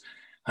Lords,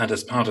 and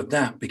as part of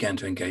that began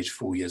to engage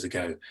 4 years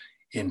ago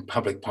in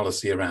public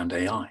policy around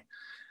AI,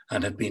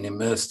 and have been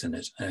immersed in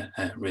it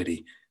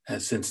really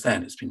since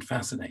then. It's been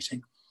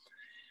fascinating.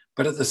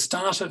 But at the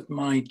start of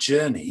my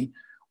journey,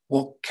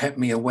 what kept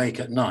me awake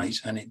at night,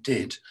 and it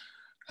did,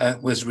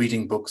 was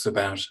reading books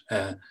about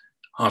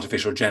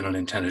artificial general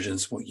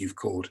intelligence, what you've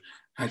called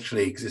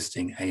actually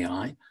existing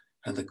AI,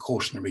 and the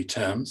cautionary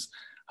terms.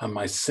 And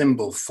my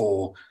symbol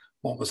for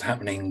what was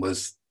happening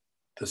was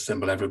the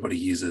symbol everybody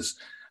uses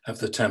of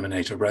the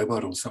Terminator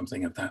robot or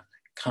something of that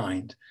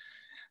kind.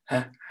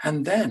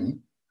 And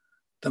then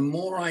the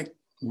more I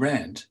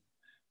read,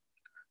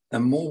 the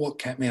more what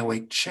kept me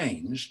awake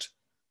changed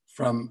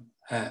from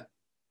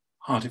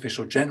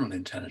artificial general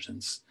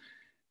intelligence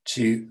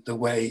to the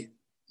way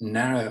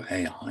narrow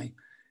AI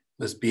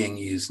was being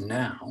used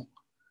now.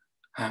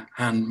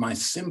 And my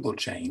symbol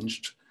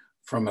changed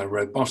from a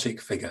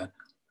robotic figure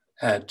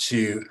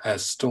to a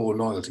store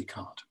loyalty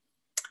card,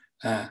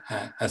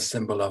 a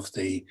symbol of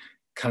the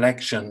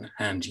collection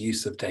and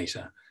use of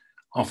data,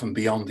 often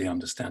beyond the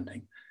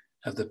understanding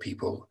of the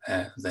people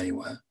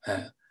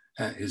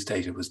whose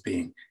data was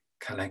being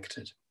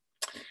collected.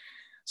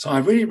 So I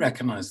really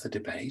recognize the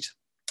debate.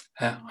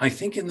 I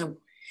think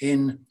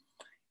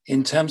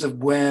in terms of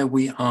where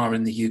we are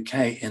in the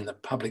UK in the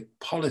public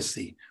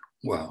policy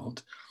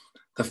world,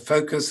 the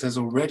focus has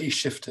already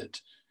shifted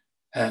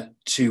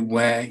to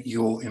where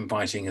you're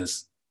inviting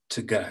us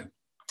to go,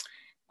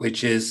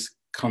 which is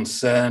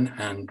concern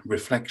and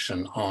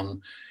reflection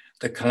on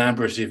the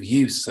collaborative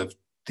use of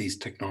these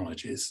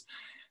technologies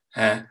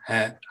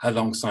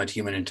alongside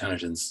human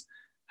intelligence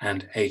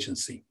and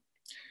agency.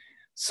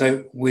 So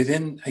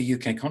within a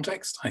UK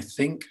context, I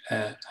think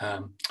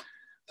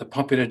the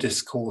popular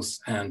discourse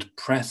and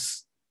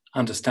press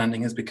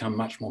understanding has become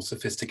much more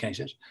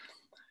sophisticated.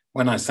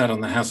 When I sat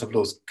on the House of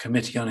Lords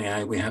Committee on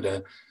AI, we had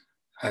a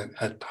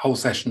whole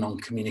session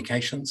on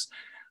communications.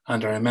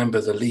 And I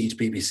remember the lead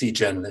BBC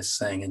journalist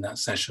saying in that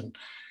session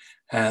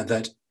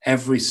that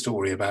every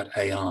story about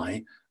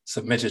AI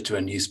submitted to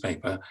a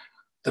newspaper,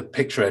 the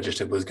picture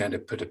editor was going to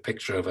put a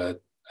picture of a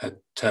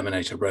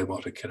Terminator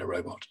robot, a killer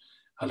robot,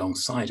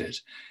 alongside it,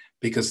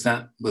 because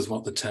that was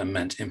what the term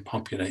meant in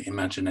popular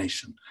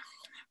imagination.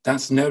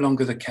 That's no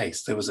longer the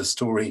case. There was a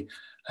story,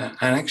 and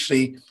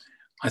actually,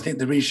 I think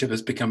the readership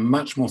has become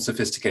much more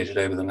sophisticated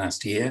over the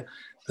last year.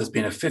 There's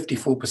been a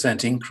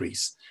 54%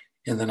 increase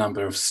in the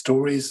number of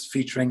stories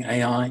featuring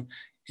AI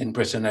in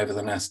Britain over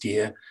the last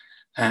year.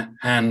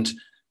 And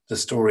the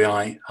story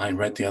I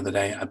read the other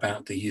day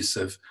about the use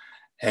of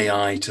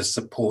AI to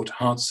support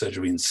heart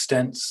surgery and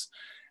stents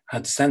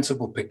had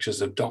sensible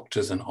pictures of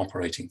doctors and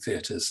operating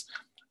theatres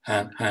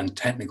and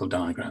technical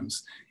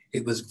diagrams.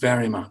 It was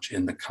very much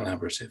in the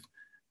collaborative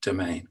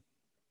domain.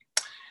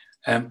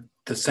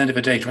 The Centre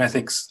for Data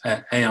Ethics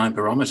AI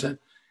Barometer,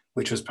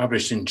 which was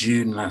published in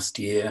June last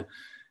year,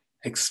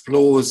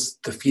 explores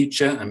the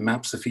future and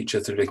maps the future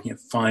through looking at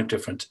 5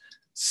 different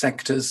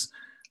sectors.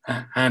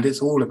 And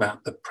it's all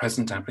about the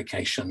present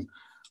application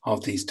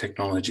of these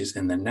technologies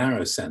in the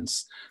narrow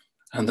sense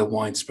and the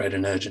widespread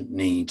and urgent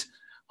need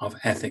of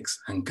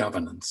ethics and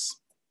governance.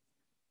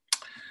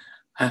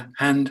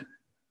 And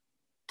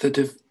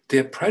the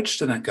approach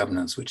to that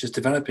governance, which is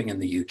developing in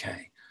the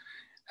UK,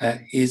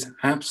 is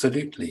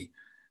absolutely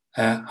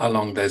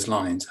along those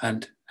lines.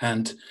 And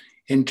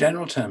in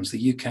general terms,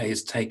 the UK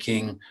is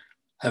taking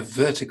a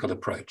vertical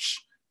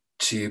approach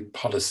to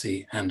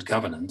policy and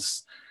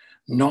governance,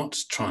 not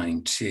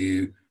trying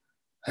to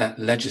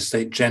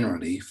legislate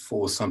generally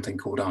for something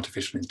called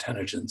artificial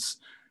intelligence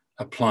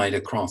applied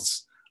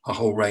across a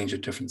whole range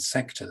of different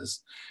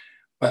sectors,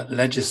 but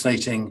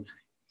legislating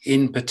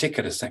in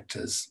particular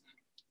sectors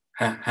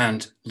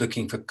and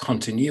looking for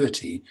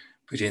continuity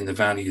between the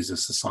values of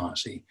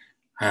society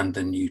and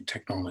the new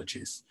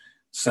technologies.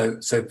 So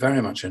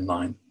very much in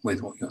line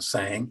with what you're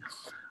saying.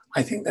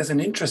 I think there's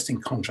an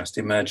interesting contrast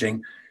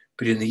emerging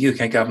between the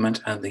UK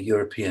government and the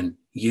European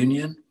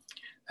Union,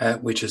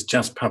 which has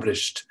just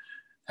published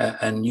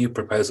a new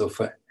proposal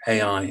for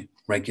AI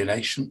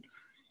regulation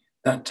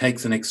that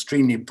takes an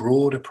extremely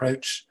broad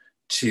approach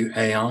to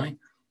AI,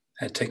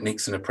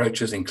 techniques and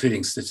approaches,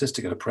 including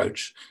statistical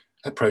approaches,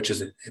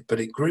 but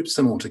it groups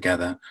them all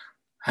together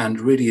and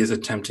really is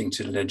attempting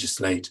to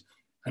legislate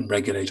and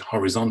regulate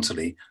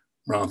horizontally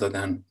rather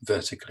than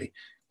vertically,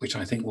 which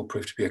I think will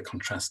prove to be a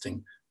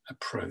contrasting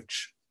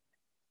approach.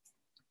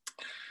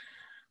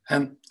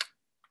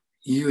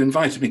 You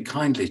invited me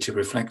kindly to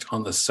reflect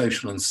on the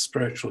social and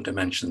spiritual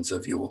dimensions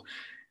of your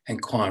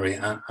inquiry,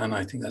 and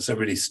I think that's a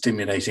really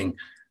stimulating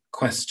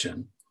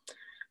question.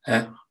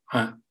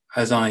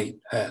 As I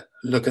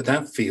look at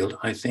that field,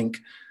 I think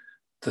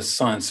the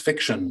science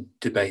fiction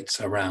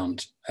debates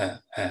around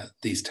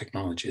these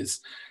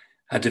technologies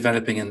are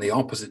developing in the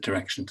opposite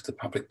direction to the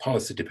public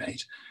policy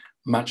debate,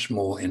 much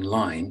more in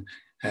line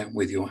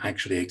with your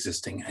actually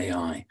existing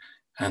AI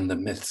and the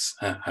myths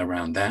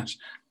around that.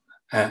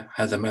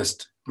 The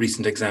most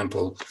recent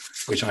example,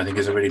 which I think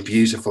is a really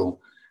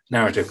beautiful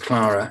narrative,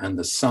 Clara and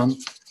the Sun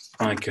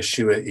by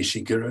Kazuo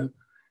Ishiguro,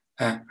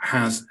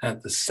 has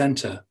at the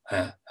center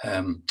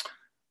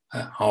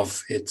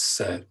of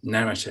its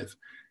narrative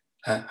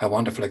a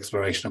wonderful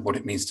exploration of what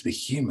it means to be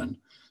human,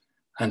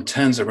 and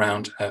turns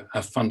around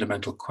a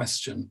fundamental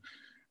question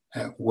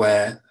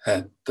where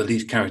the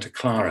lead character,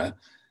 Clara,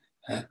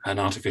 an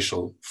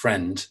artificial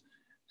friend,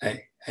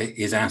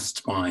 is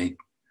asked by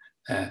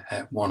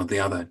one of the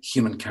other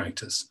human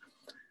characters,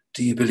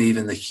 do you believe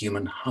in the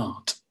human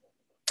heart?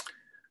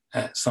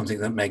 Something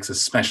that makes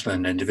us special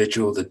and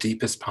individual, the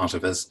deepest part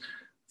of us,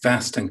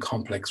 vast and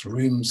complex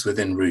rooms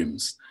within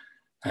rooms.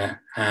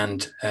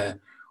 And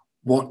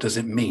what does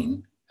it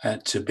mean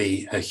to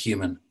be a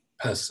human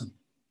person?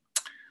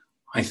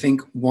 I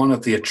think one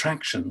of the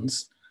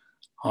attractions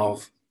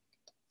of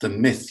the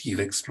myth you've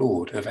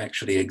explored of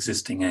actually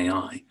existing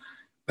AI,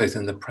 both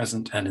in the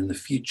present and in the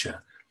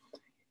future,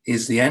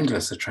 is the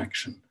endless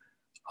attraction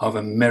of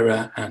a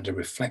mirror and a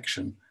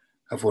reflection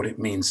of what it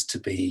means to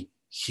be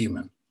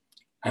human,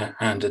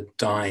 and a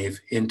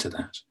dive into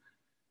that.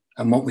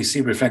 And what we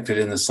see reflected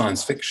in the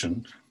science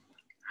fiction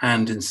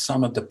and in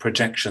some of the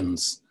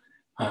projections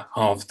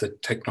of the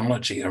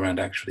technology around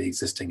actually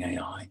existing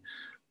AI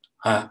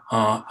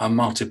are a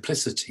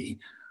multiplicity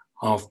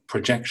of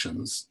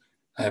projections,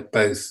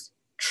 both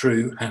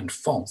true and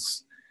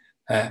false,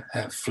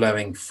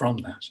 flowing from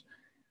that.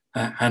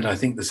 And I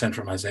think the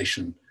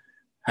centralization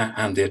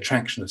and the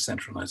attraction of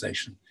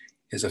centralization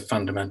is a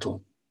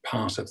fundamental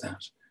part of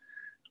that.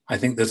 I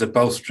think there's a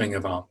bolstering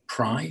of our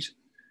pride,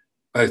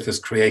 both as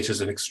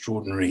creators of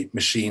extraordinary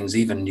machines,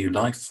 even new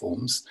life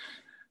forms,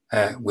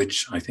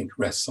 which I think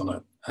rests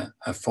on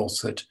a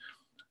falsehood.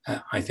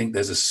 I think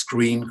there's a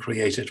screen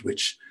created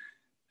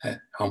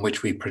on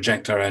which we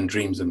project our own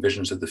dreams and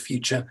visions of the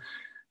future,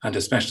 and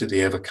especially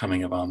the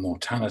overcoming of our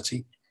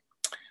mortality.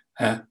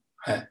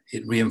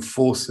 It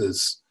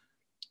reinforces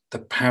the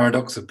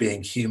paradox of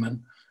being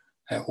human,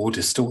 or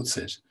distorts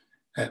it.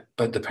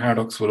 But the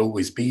paradox will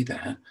always be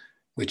there,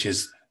 which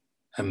is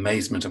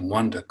amazement and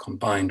wonder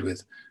combined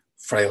with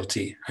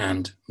frailty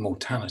and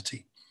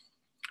mortality.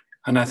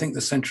 And I think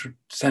the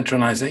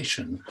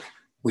centralization,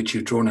 which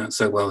you've drawn out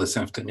so well this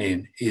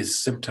afternoon, is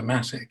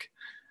symptomatic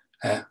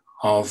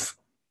of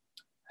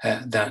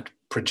that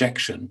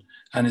projection.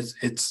 And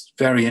it's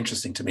very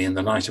interesting to me, in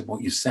the light of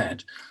what you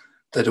said,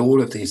 that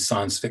all of these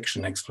science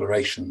fiction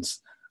explorations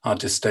are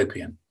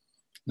dystopian,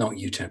 not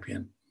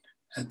utopian.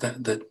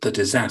 The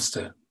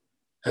disaster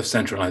of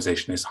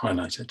centralization is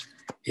highlighted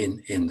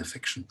in the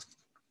fiction.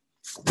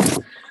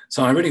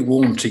 So I really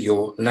warm to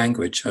your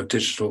language of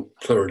digital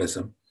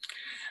pluralism.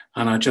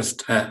 And I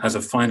just, as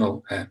a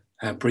final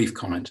brief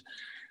comment,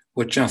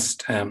 would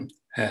just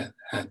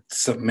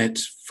submit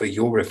for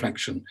your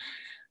reflection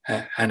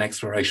an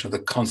exploration of the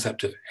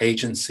concept of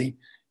agency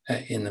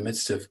in the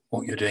midst of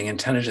what you're doing.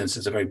 Intelligence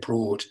is a very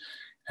broad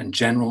and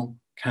general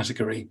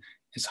category.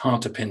 It's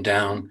hard to pin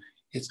down.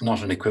 It's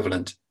not an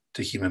equivalent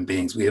to human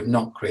beings. We have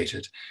not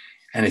created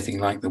anything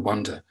like the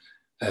wonder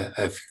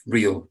of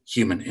real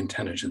human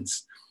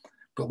intelligence.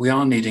 But we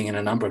are needing in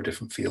a number of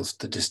different fields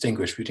to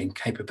distinguish between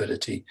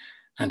capability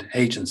and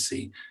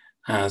agency,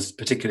 as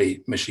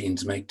particularly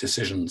machines make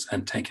decisions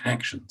and take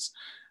actions,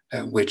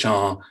 which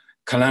are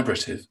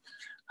collaborative.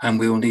 And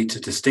we will need to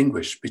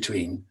distinguish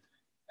between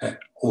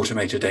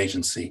automated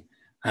agency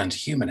and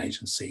human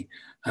agency.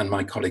 And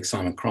my colleague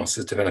Simon Cross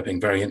is developing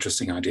very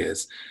interesting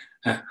ideas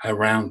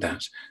around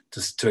that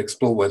to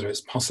explore whether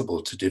it's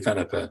possible to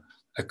develop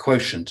a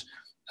quotient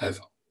of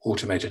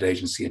automated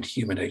agency and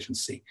human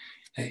agency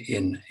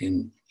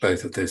in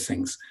both of those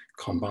things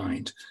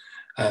combined.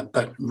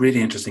 But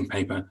really interesting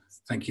paper.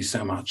 Thank you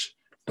so much.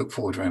 Look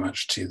forward very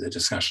much to the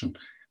discussion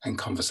and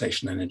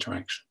conversation and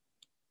interaction.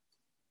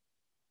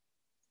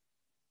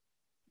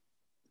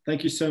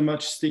 Thank you so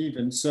much,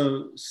 Stephen.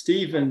 So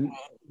Stephen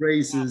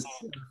raises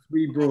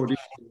three broad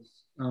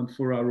issues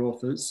for our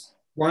authors.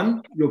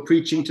 One, you're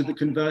preaching to the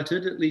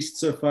converted, at least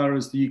so far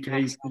as the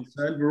UK is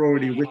concerned. We're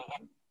already with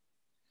them.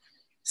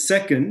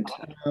 Second,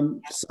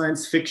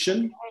 science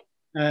fiction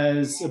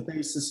as a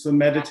basis for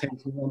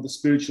meditating on the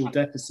spiritual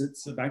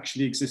deficits of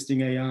actually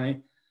existing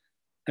AI.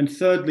 And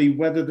thirdly,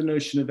 whether the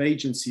notion of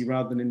agency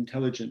rather than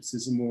intelligence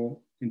is a more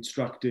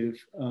instructive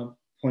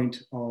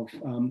point of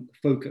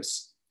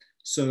focus.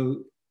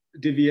 So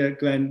Divya,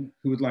 Glen,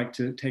 who would like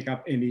to take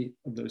up any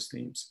of those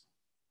themes?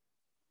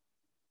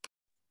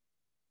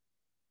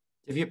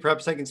 Divya,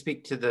 perhaps I can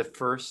speak to the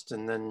first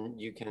and then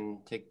you can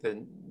take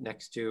the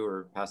next two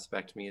or pass it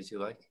back to me as you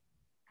like.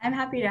 I'm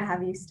happy to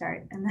have you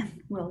start and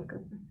then we'll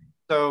go.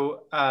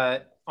 So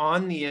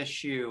on the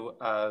issue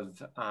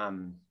of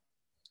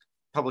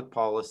public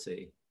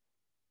policy,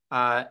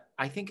 I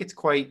think it's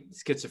quite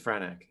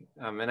schizophrenic.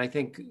 And I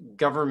think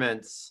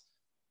governments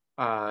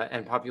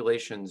and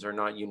populations are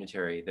not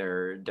unitary,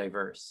 they're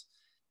diverse.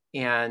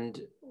 And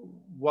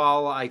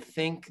while I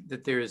think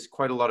that there's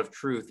quite a lot of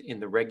truth in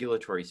the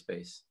regulatory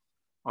space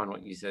on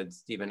what you said,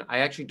 Stephen, I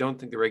actually don't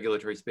think the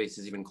regulatory space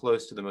is even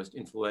close to the most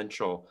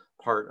influential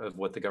part of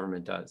what the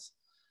government does.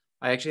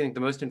 I actually think the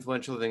most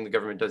influential thing the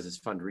government does is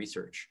fund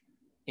research.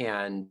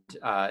 And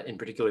in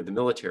particular, the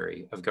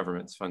military of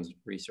governments funds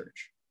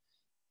research.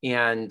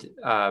 And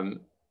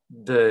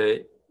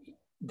the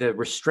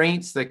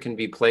restraints that can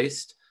be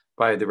placed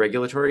by the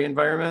regulatory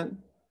environment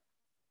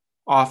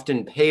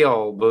often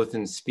pale both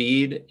in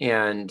speed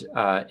and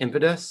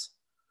impetus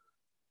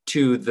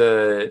to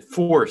the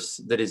force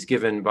that is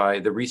given by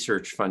the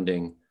research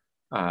funding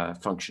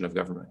function of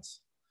governments.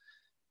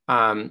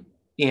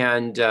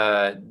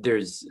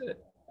 There's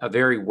a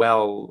very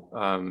well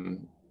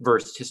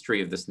versed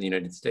history of this in the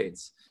United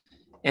States.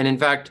 And in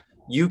fact,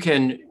 you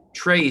can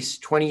trace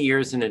 20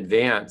 years in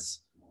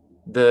advance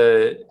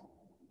the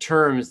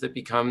terms that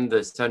become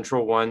the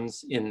central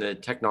ones in the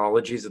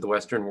technologies of the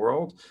Western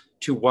world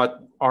to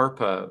what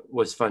ARPA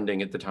was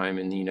funding at the time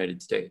in the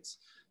United States.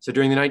 So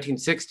during the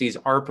 1960s,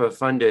 ARPA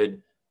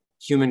funded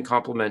human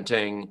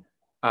complementing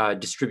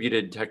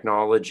distributed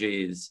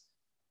technologies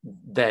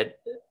that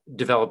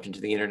developed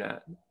into the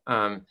internet.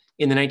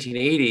 In the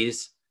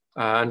 1980s,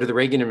 under the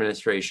Reagan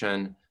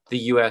administration, the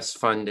US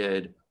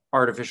funded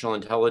artificial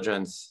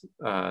intelligence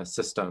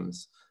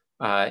systems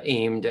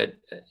aimed at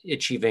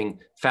achieving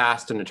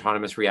fast and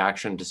autonomous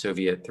reaction to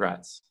Soviet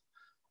threats,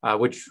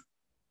 which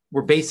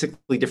were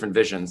basically different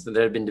visions that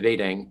had been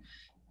debating.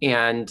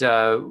 And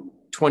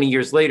 20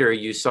 years later,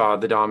 you saw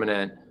the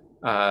dominant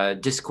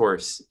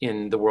discourse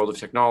in the world of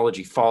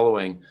technology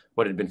following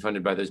what had been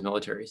funded by those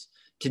militaries.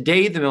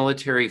 Today, the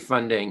military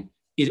funding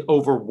is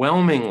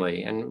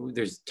overwhelmingly, and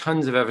there's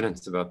tons of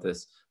evidence about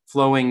this,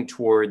 flowing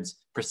towards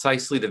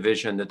precisely the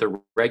vision that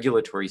the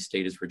regulatory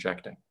state is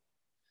rejecting.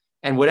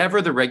 And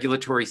whatever the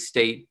regulatory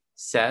state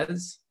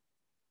says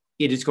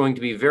it is going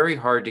to be very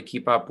hard to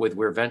keep up with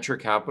where venture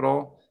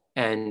capital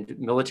and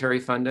military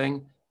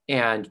funding,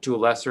 and to a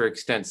lesser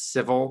extent,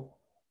 civil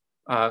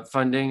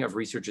funding of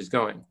research is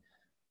going.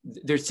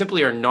 There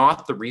simply are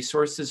not the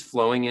resources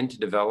flowing into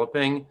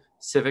developing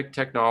civic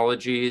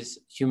technologies,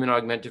 human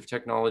augmentative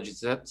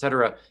technologies, et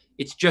cetera.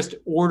 It's just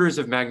orders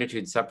of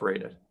magnitude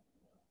separated.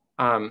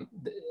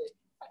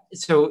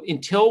 So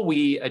until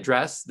we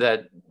address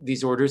that,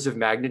 these orders of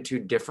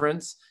magnitude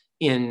difference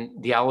in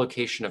the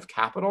allocation of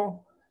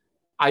capital,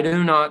 I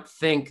do not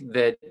think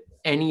that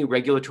any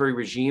regulatory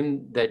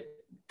regime that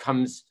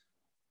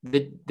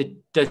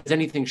does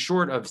anything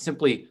short of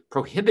simply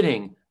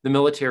prohibiting the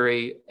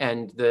military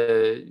and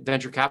the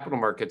venture capital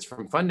markets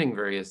from funding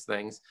various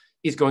things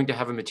is going to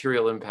have a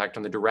material impact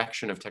on the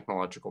direction of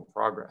technological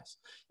progress.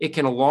 It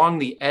can, along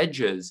the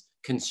edges,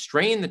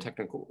 constrain the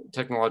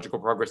technological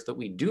progress that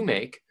we do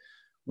make,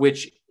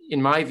 which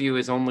in my view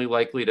is only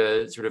likely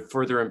to sort of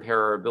further impair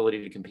our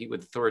ability to compete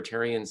with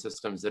authoritarian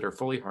systems that are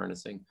fully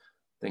harnessing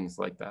things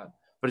like that.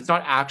 But it's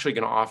not actually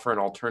going to offer an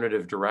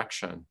alternative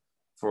direction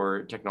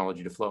for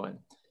technology to flow in.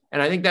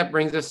 And I think that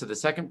brings us to the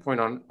second point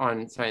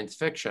on science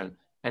fiction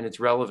and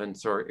its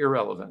relevance or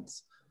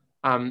irrelevance.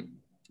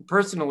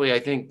 Personally, I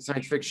think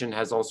science fiction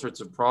has all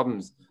sorts of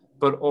problems,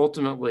 but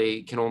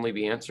ultimately can only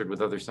be answered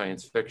with other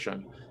science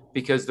fiction,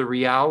 because the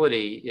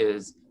reality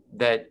is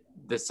that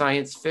the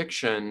science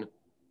fiction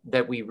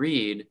that we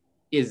read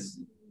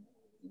is,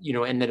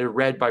 and that are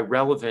read by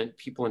relevant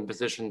people in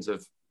positions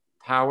of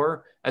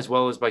power, as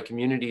well as by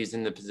communities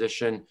in the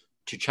position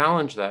to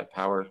challenge that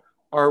power,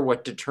 are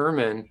what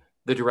determine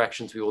the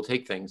directions we will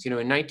take things. In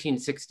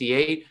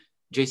 1968,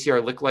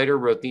 J.C.R. Licklider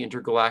wrote the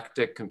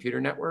Intergalactic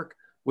Computer Network,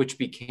 which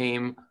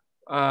became,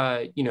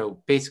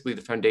 basically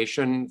the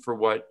foundation for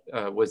what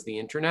was the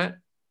internet.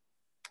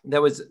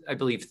 That was, I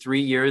believe,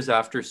 3 years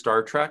after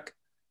Star Trek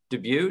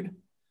debuted.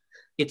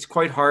 It's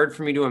quite hard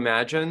for me to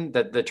imagine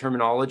that the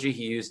terminology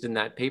he used in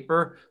that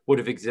paper would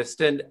have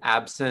existed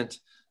absent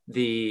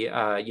the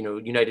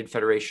United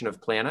Federation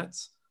of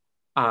Planets.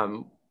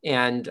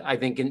 And I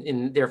think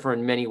therefore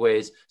in many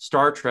ways,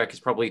 Star Trek is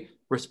probably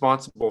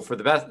responsible for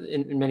the best,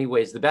 in many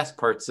ways, the best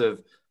parts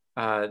of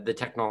the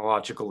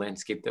technological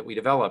landscape that we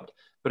developed.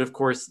 But of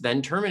course,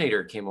 then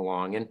Terminator came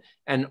along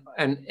and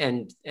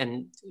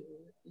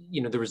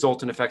the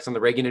resultant effects on the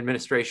Reagan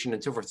administration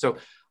and so forth. So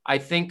I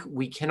think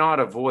we cannot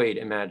avoid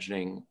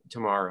imagining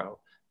tomorrow,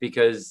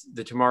 because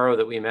the tomorrow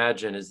that we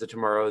imagine is the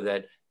tomorrow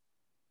that,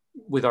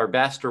 with our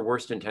best or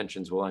worst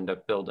intentions, we'll end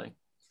up building.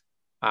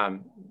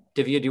 Divya,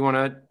 do you want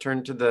to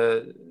turn to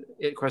the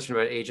question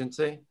about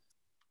agency?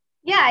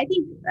 Yeah, I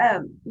think,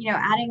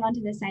 adding on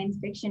to the science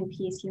fiction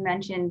piece, you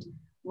mentioned,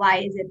 why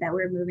is it that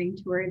we're moving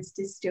towards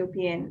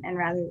dystopian and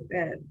rather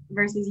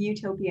versus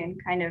utopian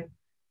kind of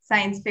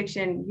science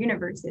fiction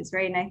universes,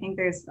 right? And I think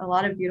there's a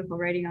lot of beautiful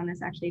writing on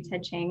this. Actually,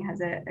 Ted Chiang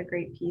has a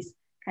great piece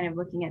kind of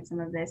looking at some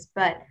of this.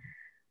 But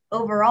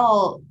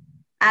overall,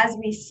 as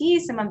we see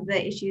some of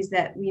the issues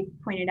that we've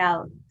pointed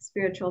out,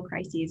 spiritual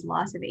crises,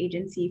 loss of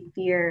agency,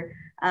 fear,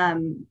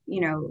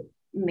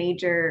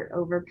 major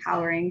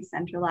overpowering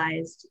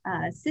centralized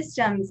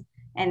systems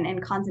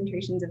and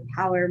concentrations of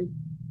power,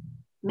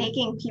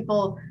 making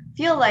people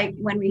feel like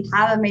when we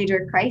have a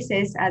major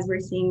crisis, as we're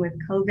seeing with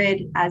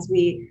COVID, as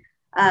we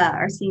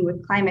are seeing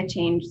with climate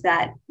change,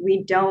 that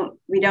we don't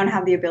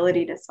have the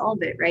ability to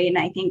solve it, right? And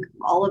I think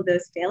all of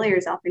those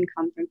failures often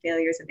come from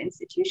failures of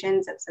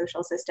institutions, of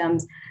social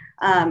systems,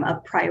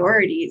 of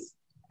priorities.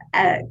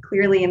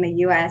 Clearly in the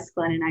US,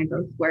 Glen and I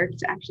both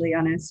worked actually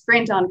on a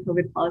sprint on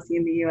COVID policy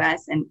in the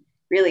US, and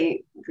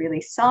really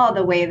saw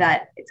the way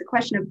that it's a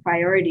question of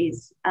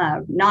priorities,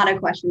 not a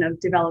question of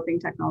developing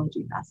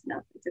technology fast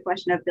enough. It's a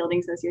question of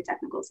building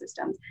socio-technical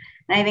systems.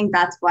 And I think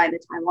that's why the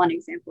Taiwan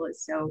example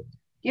is so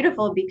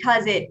beautiful,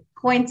 because it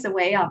points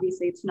away,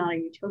 obviously it's not a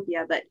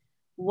utopia, but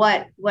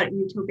what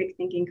utopic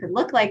thinking could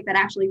look like that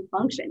actually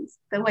functions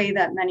the way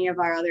that many of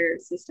our other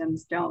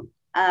systems don't.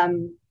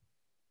 And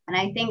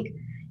I think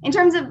in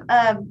terms of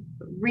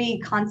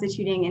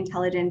reconstituting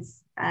intelligence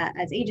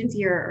as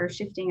agency, or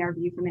shifting our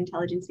view from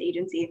intelligence to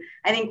agency,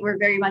 I think we're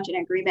very much in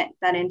agreement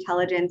that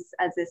intelligence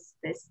as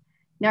this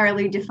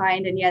narrowly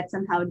defined and yet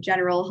somehow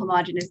general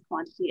homogeneous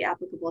quantity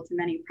applicable to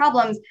many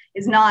problems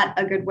is not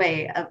a good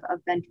way of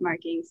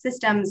benchmarking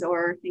systems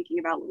or thinking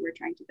about what we're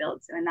trying to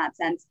build. So in that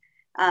sense,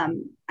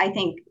 I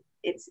think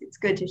it's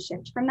good to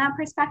shift from that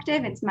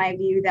perspective. It's my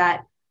view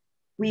that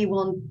we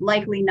will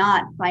likely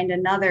not find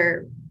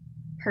another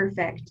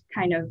perfect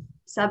kind of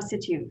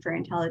substitute for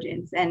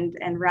intelligence, and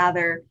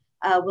rather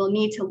we'll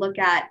need to look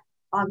at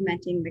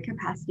augmenting the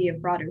capacity of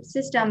broader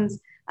systems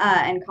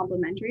and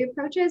complementary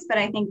approaches. But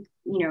I think,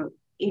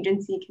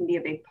 agency can be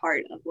a big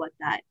part of what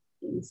that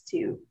aims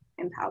to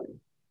empower.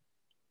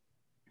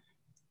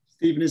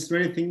 Stephen, is there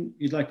anything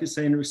you'd like to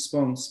say in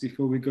response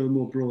before we go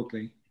more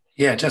broadly?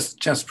 Yeah,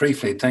 just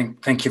briefly,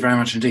 thank you very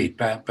much indeed.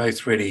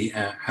 Both really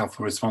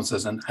helpful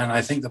responses. And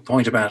I think the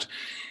point about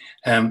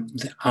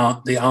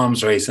the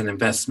arms race and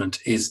investment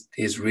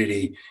is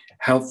really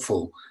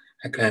helpful.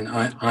 Again,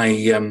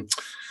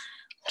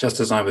 just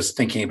as I was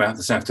thinking about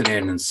this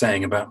afternoon and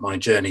saying about my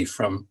journey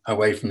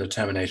away from the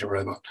Terminator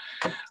robot,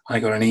 I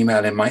got an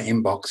email in my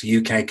inbox,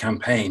 UK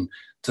campaign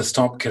to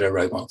stop killer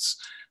robots.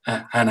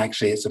 And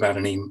actually it's about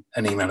an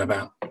email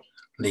about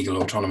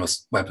legal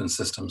autonomous weapon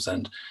systems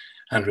and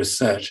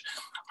research.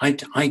 I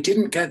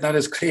didn't get that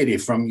as clearly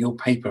from your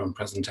paper and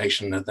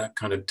presentation, that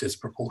kind of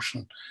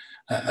disproportion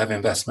of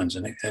investment.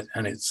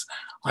 And it's,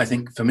 I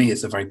think for me,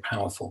 it's a very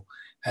powerful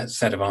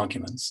set of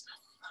arguments.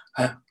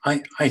 I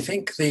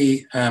think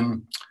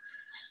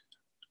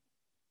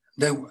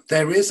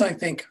there is, I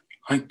think,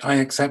 I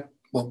accept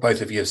what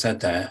both of you have said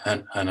there,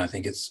 and I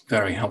think it's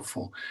very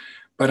helpful.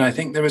 But I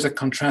think there is a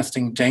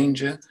contrasting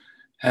danger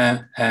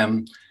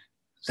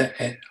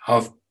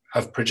of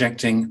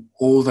projecting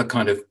all the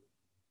kind of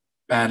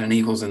bad and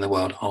evils in the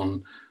world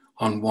on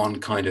one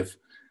kind of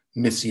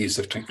misuse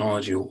of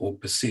technology or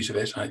pursuit of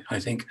it. I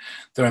think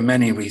there are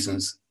many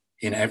reasons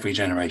in every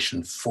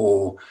generation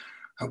for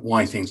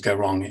why things go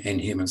wrong in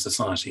human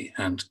society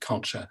and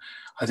culture.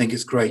 I think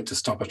it's great to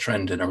stop a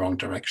trend in a wrong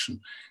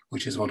direction,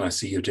 which is what I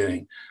see you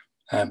doing.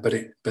 But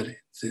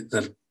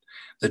the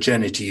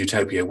journey to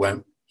utopia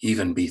won't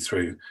even be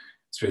through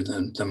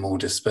the more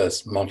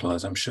dispersed model,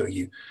 as I'm sure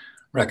you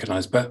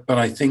recognize. But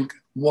I think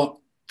what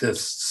the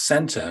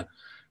center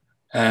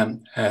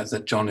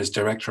that John is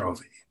director of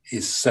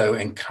is so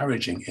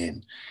encouraging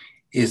in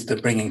is the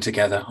bringing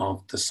together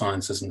of the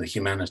sciences and the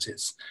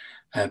humanities,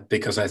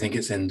 because I think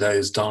it's in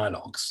those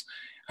dialogues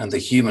and the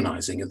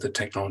humanizing of the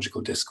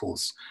technological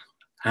discourse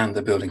and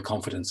the building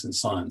confidence in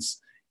science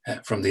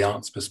from the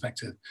arts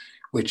perspective,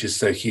 which is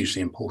so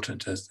hugely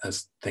important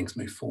as things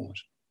move forward.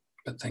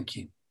 But thank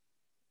you.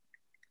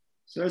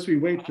 So as we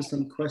wait for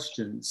some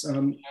questions,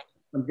 I'm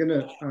going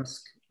to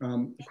ask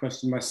a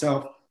question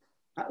myself.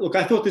 Look,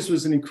 I thought this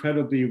was an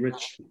incredibly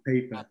rich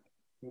paper,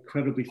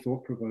 incredibly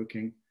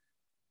thought-provoking.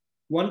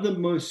 One of the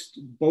most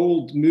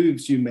bold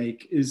moves you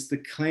make is the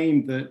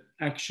claim that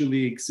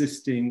actually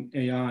existing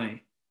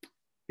AI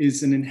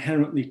is an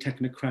inherently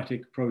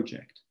technocratic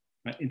project,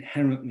 right?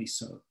 Inherently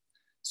so.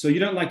 So you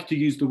don't like to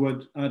use the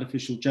word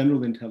artificial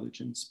general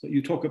intelligence, but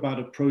you talk about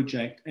a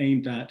project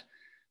aimed at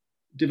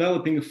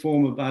developing a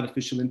form of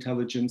artificial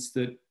intelligence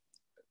that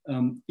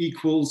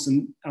equals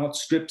and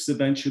outstrips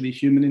eventually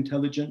human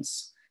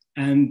intelligence,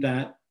 and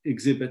that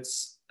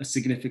exhibits a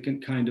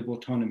significant kind of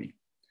autonomy.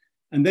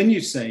 And then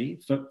you say,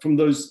 from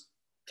those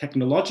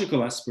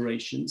technological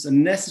aspirations, a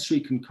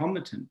necessary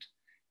concomitant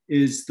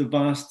is the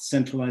vast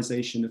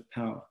centralization of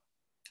power.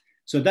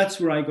 So that's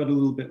where I got a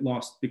little bit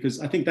lost, because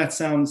I think that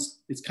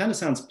it kind of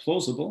sounds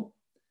plausible,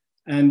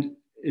 and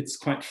it's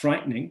quite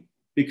frightening,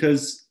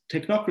 because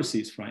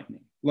technocracy is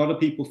frightening. A lot of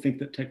people think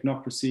that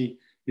technocracy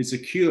is a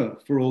cure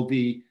for all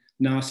the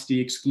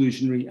nasty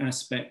exclusionary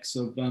aspects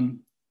of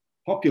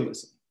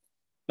populism.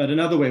 But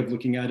another way of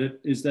looking at it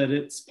is that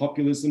it's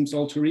populism's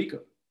alter ego.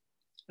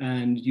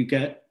 And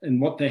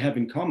what they have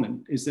in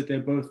common is that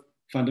they're both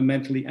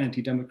fundamentally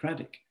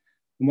anti-democratic.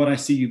 And what I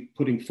see you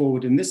putting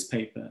forward in this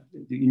paper,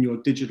 in your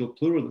digital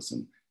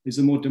pluralism, is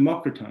a more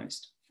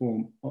democratized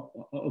form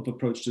of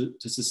approach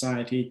to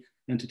society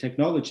and to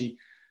technology.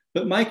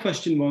 But my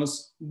question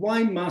was,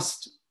 why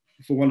must,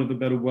 for want of a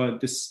better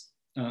word, this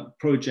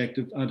project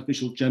of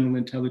artificial general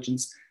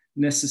intelligence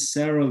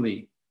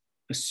necessarily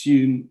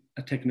assume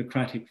a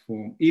technocratic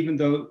form, even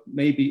though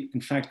maybe,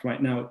 in fact,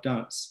 right now it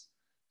does?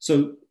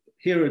 So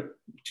here are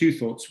two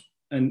thoughts.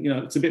 And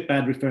it's a bit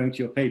bad referring to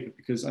your paper,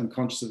 because I'm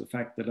conscious of the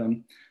fact that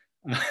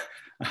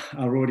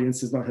our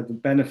audience has not had the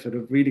benefit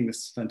of reading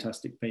this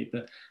fantastic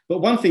paper. But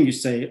one thing you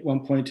say at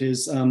one point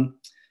is,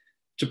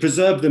 to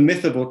preserve the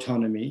myth of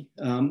autonomy,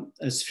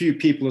 as few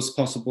people as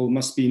possible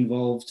must be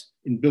involved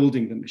in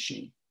building the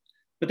machine.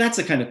 But that's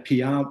a kind of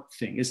PR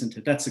thing, isn't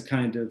it? That's a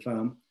kind of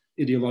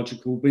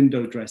ideological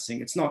window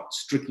dressing. It's not,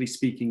 strictly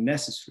speaking,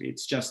 necessary.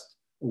 It's just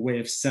a way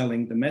of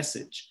selling the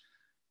message.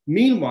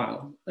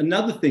 Meanwhile,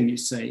 another thing you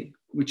say,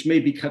 which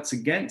maybe cuts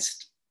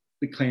against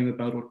the claim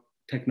about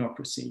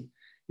technocracy,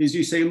 is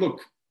you say,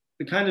 look,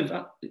 the kind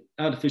of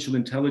artificial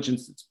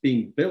intelligence that's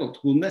being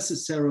built will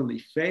necessarily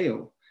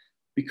fail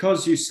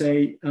because you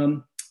say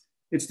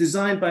it's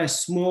designed by a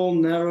small,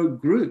 narrow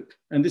group.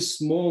 And this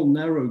small,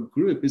 narrow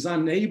group is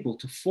unable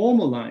to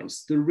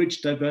formalize the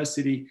rich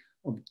diversity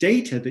of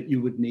data that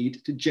you would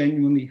need to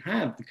genuinely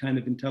have the kind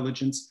of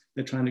intelligence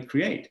they're trying to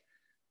create.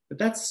 But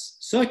that's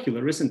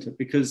circular, isn't it?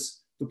 Because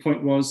the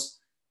point was,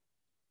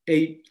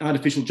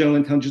 artificial general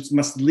intelligence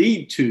must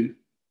lead to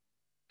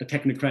a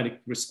technocratic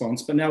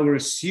response, but now we're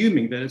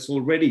assuming that it's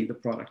already the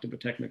product of a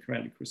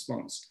technocratic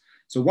response.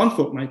 So one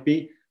thought might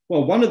be,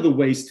 well, one of the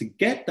ways to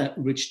get that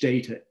rich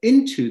data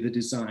into the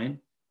design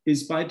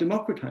is by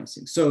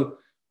democratizing. So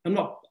I'm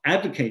not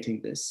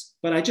advocating this,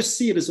 but I just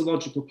see it as a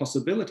logical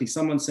possibility.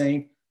 Someone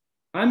saying,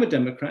 I'm a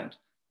Democrat,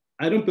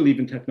 I don't believe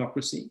in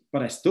technocracy,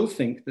 but I still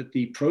think that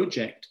the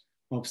project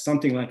of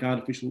something like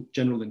artificial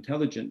general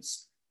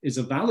intelligence is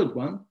a valid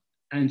one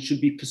and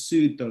should be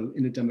pursued, though,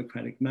 in a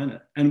democratic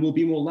manner, and will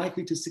be more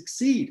likely to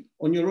succeed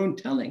on your own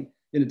telling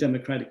in a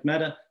democratic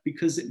manner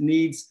because it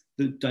needs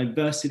the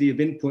diversity of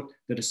input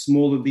that a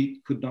small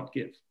elite could not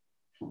give.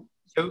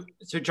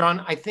 So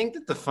John, I think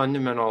that the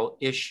fundamental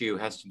issue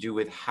has to do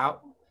with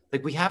how,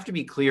 like, we have to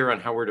be clear on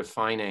how we're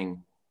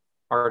defining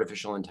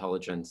artificial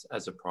intelligence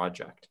as a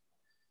project.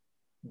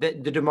 The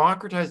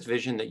democratized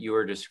vision that you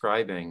are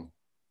describing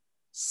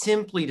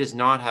simply does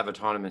not have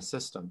autonomous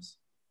systems.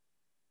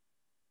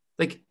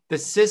 Like, the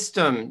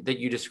system that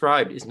you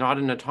described is not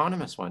an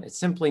autonomous one. It's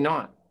simply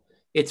not.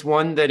 It's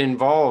one that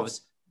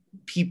involves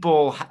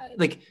people,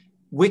 like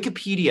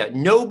Wikipedia.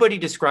 Nobody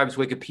describes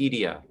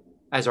Wikipedia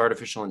as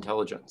artificial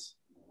intelligence.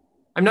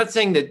 I'm not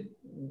saying that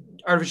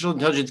artificial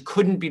intelligence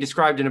couldn't be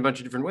described in a bunch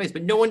of different ways,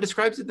 but no one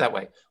describes it that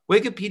way.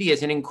 Wikipedia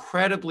is an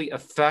incredibly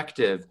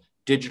effective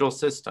digital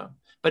system,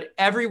 but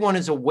everyone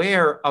is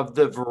aware of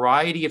the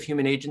variety of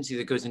human agency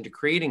that goes into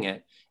creating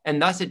it,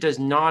 and thus it does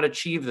not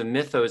achieve the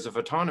mythos of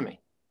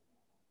autonomy.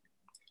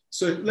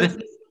 So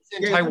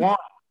in Taiwan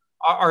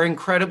are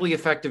incredibly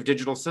effective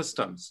digital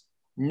systems.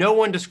 No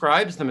one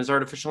describes them as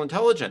artificial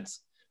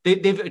intelligence.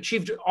 They've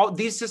achieved, all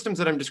these systems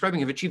that I'm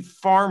describing have achieved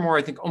far more,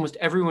 I think almost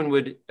everyone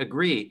would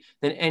agree,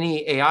 than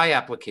any AI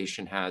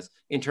application has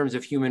in terms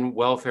of human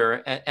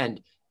welfare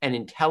and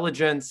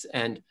intelligence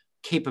and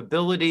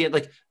capability.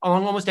 Like,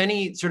 along almost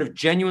any sort of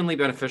genuinely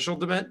beneficial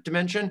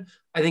dimension,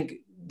 I think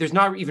there's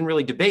not even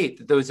really debate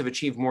that those have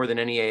achieved more than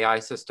any AI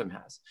system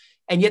has.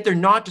 And yet they're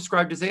not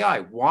described as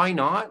AI. Why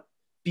not?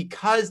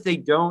 Because they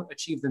don't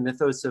achieve the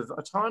mythos of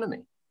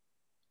autonomy.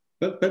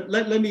 But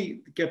let me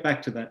get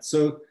back to that.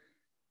 So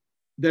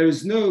there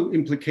is no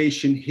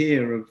implication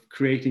here of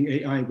creating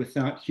AI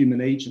without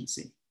human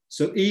agency.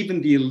 So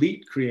even the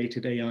elite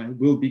created AI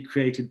will be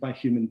created by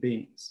human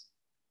beings.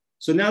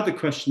 So now the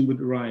question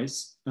would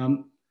arise,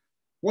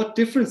 what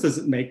difference does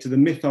it make to the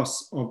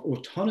mythos of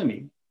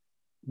autonomy,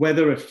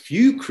 whether a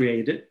few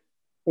create it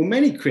or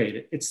many create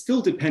it? It's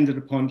still dependent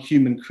upon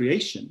human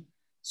creation.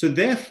 So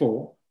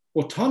therefore,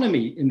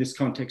 autonomy in this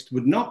context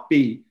would not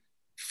be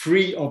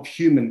free of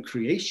human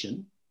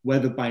creation,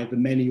 whether by the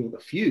many or the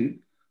few.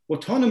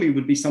 Autonomy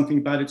would be something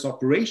about its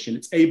operation.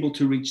 It's able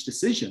to reach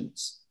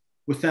decisions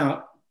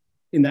without,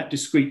 in that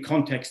discrete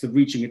context of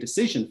reaching a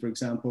decision, for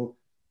example,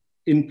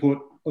 input,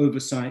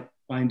 oversight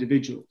by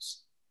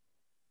individuals.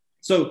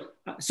 So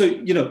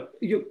you know,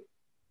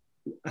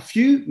 a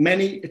few,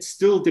 many, it's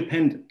still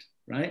dependent,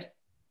 right?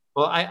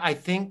 Well, I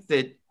think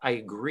that I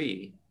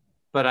agree,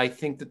 but I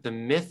think that the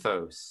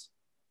mythos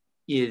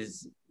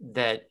is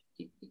that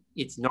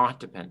it's not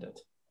dependent.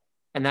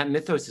 And that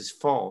mythos is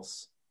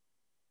false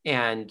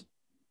and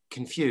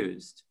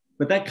confused.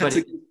 But that cuts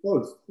against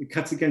both. It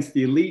cuts against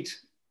the elite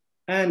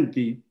and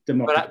the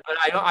democracy.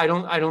 But I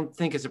don't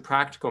think as a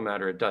practical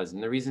matter it does.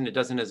 And the reason it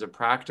doesn't as a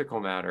practical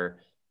matter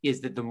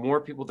is that the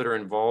more people that are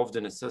involved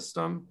in a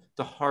system,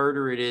 the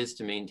harder it is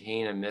to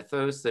maintain a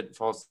mythos that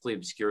falsely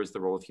obscures the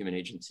role of human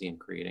agency in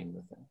creating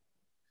the thing.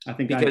 I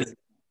think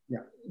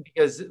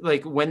because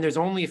like, when there's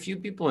only a few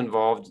people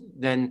involved,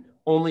 then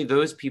only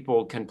those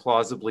people can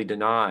plausibly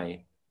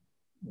deny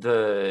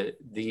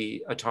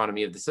the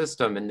autonomy of the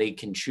system, and they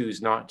can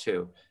choose not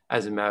to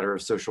as a matter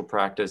of social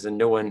practice, and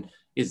no one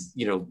is,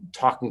 you know,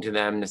 talking to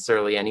them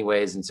necessarily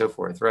anyways, and so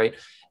forth, right?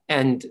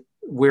 And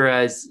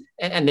whereas,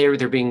 and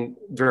they're being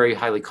very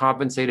highly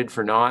compensated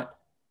for not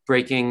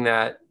breaking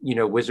that, you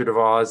know, Wizard of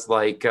Oz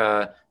like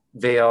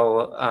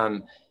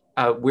Weyl.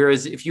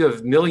 Whereas if you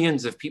have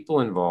millions of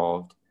people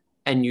involved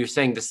and you're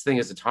saying this thing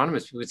is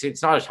autonomous, people would say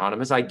it's not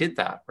autonomous. I did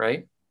that,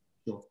 right?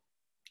 Sure.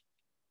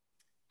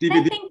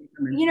 I think,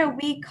 you know,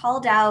 we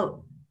called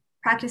out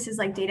practices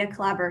like data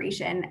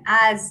collaboration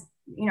as,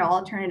 you know,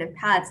 alternative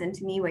paths. And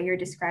to me, what you're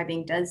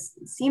describing does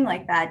seem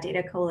like that.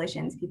 Data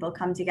coalitions, people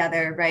come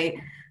together, right?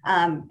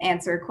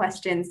 Answer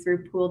questions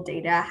through pooled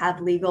data,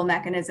 have legal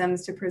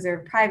mechanisms to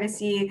preserve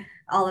privacy.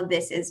 All of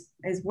this is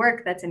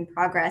work that's in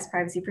progress.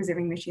 Privacy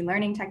preserving machine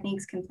learning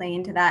techniques can play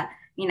into that.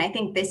 I mean, I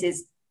think this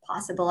is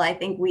possible. I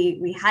think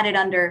we had it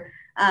under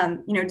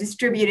you know,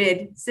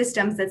 distributed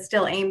systems that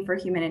still aim for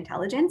human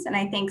intelligence. And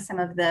I think some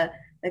of the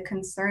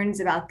concerns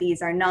about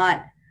these are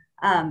not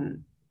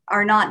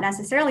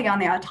necessarily on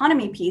the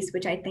autonomy piece,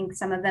 which I think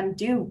some of them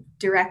do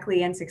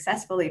directly and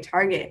successfully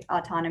target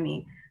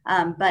autonomy,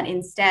 but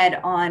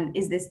instead on,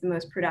 is this the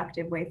most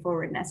productive way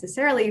forward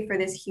necessarily for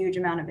this huge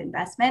amount of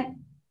investment?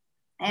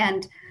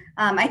 And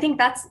I think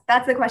that's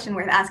the question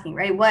worth asking,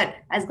 right? What,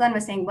 as Glen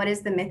was saying, what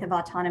is the myth of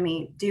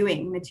autonomy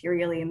doing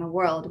materially in the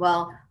world?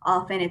 Well,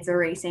 often it's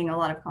erasing a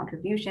lot of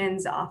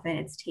contributions. Often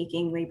it's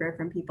taking labor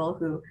from people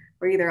who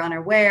were either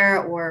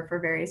unaware or for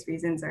various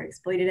reasons are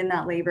exploited in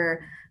that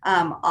labor.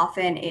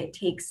 Often it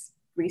takes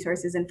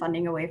resources and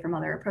funding away from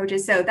other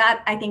approaches. So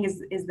that, I think,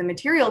 is the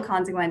material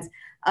consequence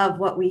of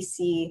what we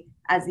see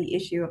as the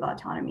issue of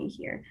autonomy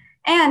here.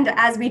 And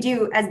as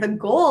the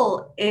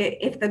goal,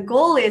 if the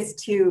goal is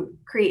to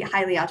create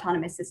highly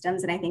autonomous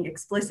systems, and I think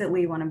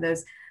explicitly one of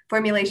those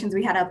formulations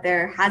we had up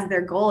there has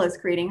their goal as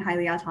creating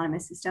highly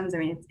autonomous systems. I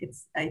mean,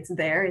 it's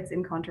there, it's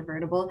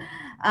incontrovertible.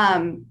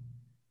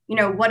 You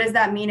know, what does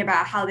that mean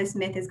about how this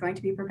myth is going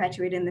to be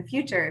perpetuated in the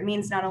future? It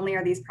means not only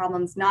are these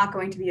problems not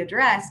going to be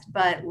addressed,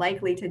 but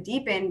likely to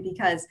deepen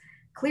because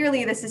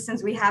clearly the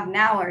systems we have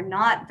now are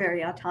not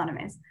very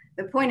autonomous.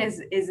 The point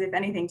is if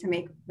anything, to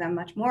make them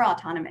much more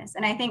autonomous.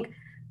 And I think,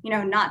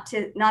 not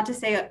to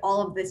say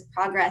all of this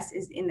progress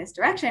is in this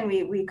direction.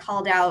 We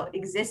called out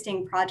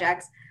existing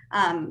projects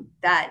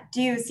that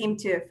do seem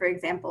to, for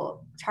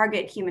example,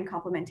 target human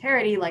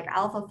complementarity like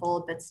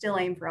AlphaFold, but still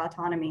aim for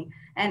autonomy,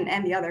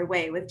 and the other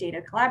way with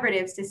data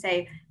collaboratives to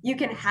say you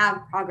can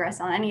have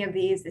progress on any of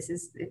these. This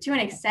is to an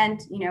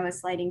extent, a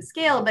sliding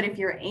scale, but if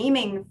you're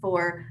aiming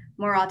for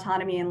more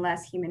autonomy and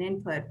less human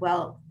input,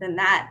 well, then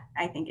that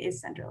I think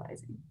is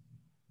centralizing.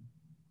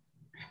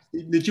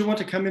 Did you want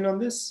to come in on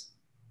this?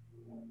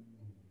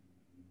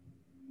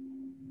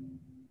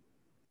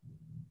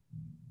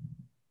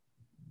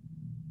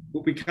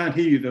 Well, we can't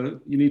hear you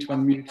though. You need to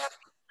unmute.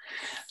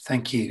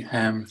 Thank you.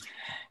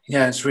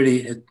 Yeah, it's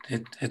really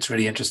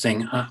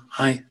interesting.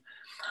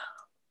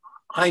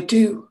 I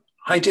do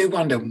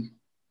wonder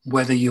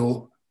whether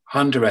you're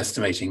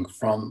underestimating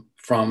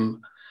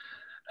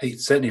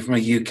certainly from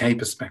a UK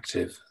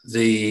perspective,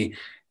 the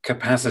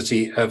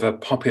capacity of a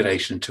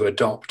population to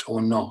adopt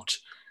or not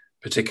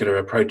particular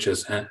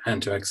approaches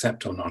and to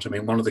accept or not. I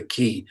mean, one of the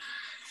key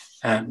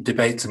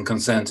debates and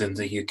concerns in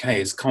the UK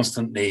is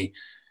constantly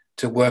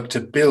to work to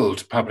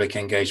build public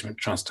engagement,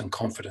 trust and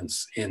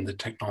confidence in the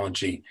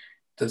technology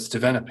that's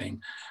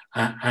developing.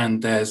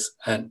 And there's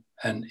an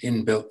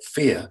inbuilt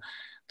fear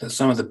that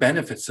some of the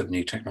benefits of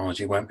new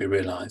technology won't be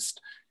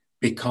realized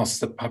because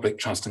the public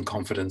trust and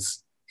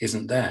confidence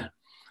isn't there.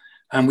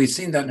 And we've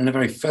seen that in a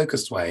very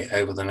focused way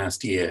over the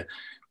last year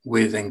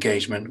with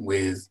engagement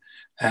with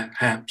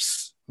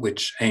apps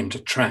which aim to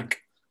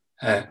track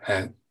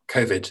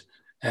COVID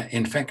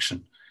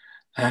infection.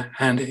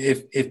 And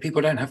if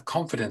people don't have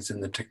confidence in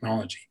the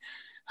technology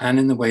and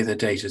in the way the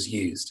data is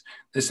used,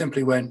 they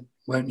simply won't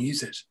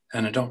use it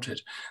and adopt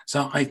it.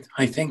 So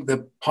I think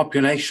the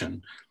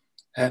population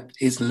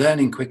is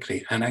learning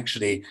quickly and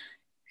actually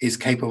is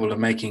capable of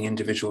making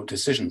individual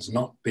decisions,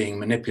 not being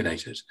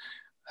manipulated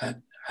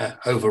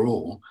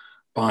overall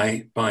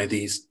by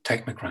these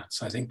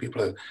technocrats. I think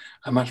people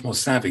are much more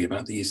savvy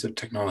about the use of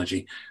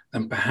technology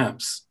than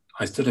perhaps,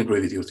 I still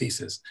agree with your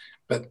thesis,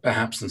 but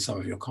perhaps than some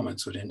of your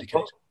comments would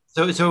indicate.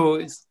 So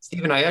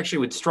Stephen, I actually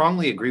would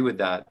strongly agree with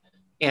that.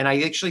 And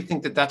I actually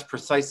think that that's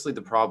precisely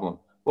the problem.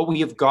 What we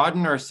have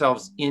gotten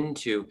ourselves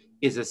into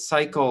is a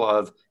cycle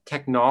of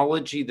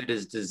technology that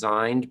is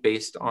designed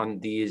based on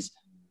these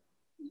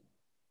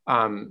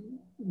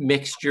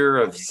mixture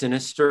of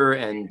sinister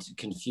and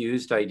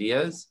confused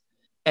ideas,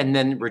 and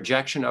then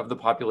rejection of the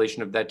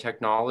population of that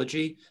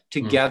technology,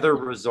 together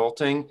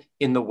resulting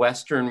in the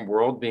Western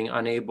world being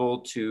unable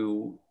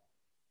to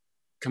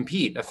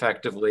compete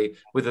effectively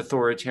with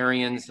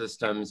authoritarian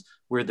systems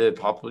where the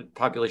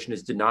population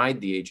is denied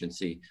the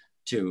agency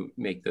to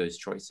make those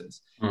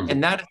choices.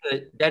 And that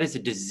is a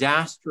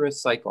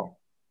disastrous cycle.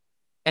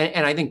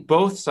 And I think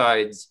both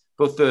sides,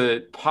 both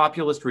the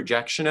populist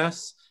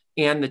rejectionists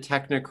and the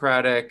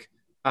technocratic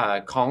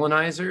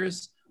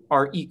colonizers,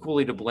 are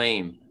equally to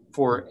blame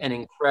for an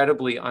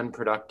incredibly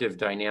unproductive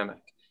dynamic.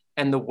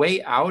 And the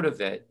way out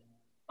of it,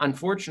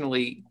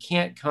 unfortunately,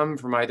 can't come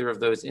from either of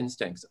those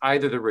instincts,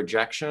 either the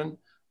rejection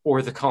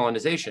or the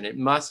colonization. It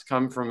must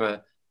come from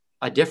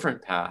a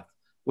different path,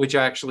 which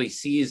actually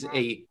sees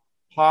a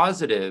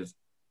positive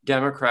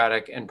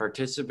democratic and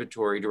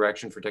participatory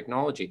direction for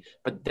technology.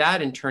 But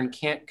that in turn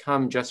can't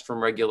come just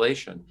from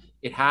regulation.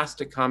 It has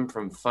to come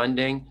from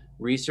funding,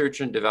 research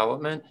and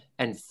development,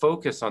 and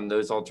focus on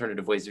those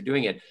alternative ways of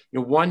doing it.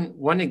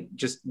 One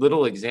just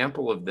little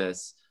example of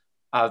this,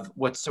 of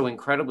what's so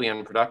incredibly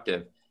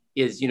unproductive,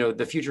 is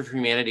the Future for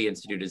Humanity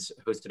Institute is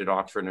hosted at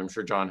Oxford, and I'm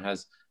sure John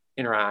has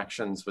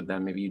interactions with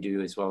them. Maybe you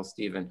do as well,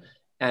 Stephen.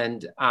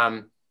 And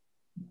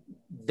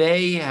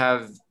they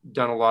have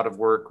done a lot of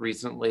work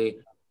recently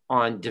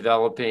on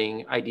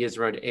developing ideas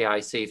around AI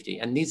safety.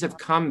 And these have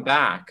come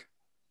back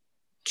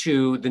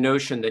to the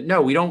notion that,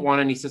 no, we don't want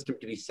any system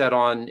to be set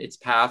on its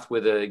path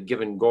with a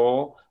given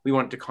goal. We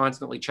want it to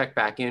constantly check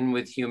back in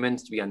with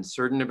humans, to be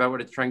uncertain about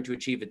what it's trying to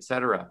achieve, et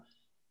cetera.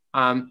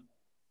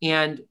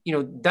 And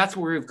that's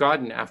where we've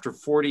gotten after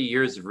 40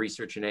 years of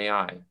research in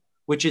AI,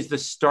 which is the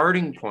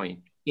starting point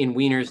in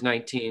Wiener's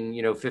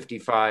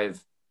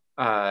 1955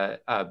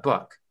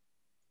 book,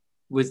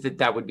 was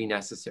that would be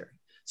necessary.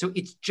 So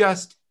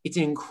it's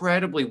an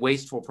incredibly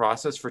wasteful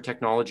process for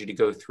technology to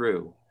go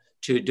through,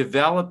 to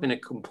develop in a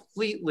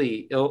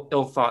completely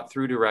ill thought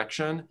through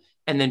direction,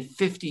 and then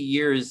 50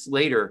 years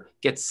later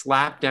get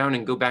slapped down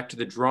and go back to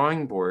the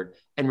drawing board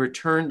and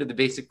return to the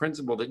basic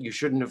principle that you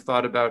shouldn't have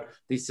thought about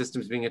these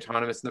systems being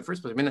autonomous in the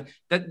first place. I mean,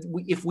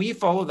 if we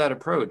follow that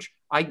approach,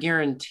 I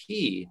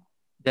guarantee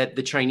that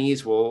the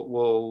Chinese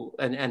will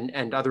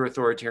and other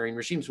authoritarian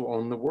regimes will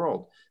own the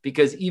world.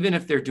 Because even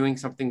if they're doing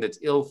something that's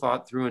ill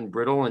thought through and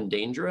brittle and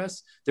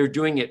dangerous, they're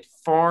doing it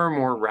far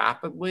more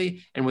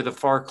rapidly and with a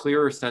far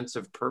clearer sense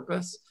of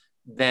purpose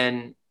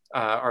than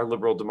our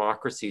liberal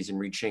democracies in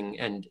reaching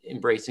and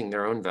embracing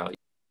their own values.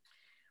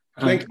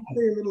 Can I say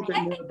a little bit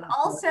more about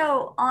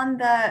also on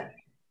the,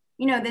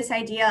 this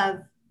idea of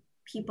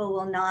people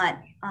will not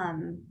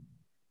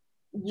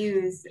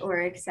use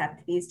or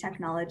accept these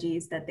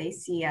technologies that they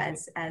see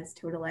as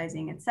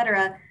totalizing, et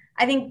cetera.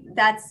 I think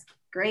that's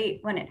great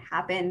when it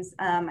happens.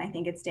 I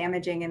think it's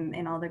damaging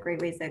in all the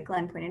great ways that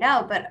Glenn pointed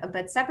out,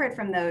 but separate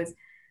from those,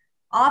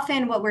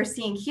 often what we're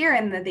seeing here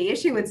and the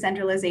issue with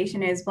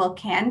centralization is, well,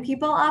 can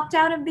people opt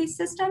out of these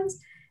systems?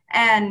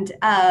 And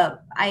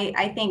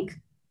I think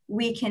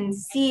we can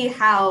see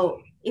how,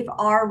 if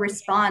our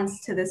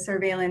response to the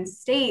surveillance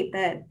state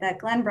that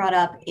Glenn brought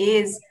up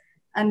is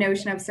a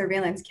notion of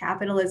surveillance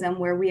capitalism,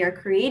 where we are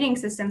creating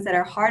systems that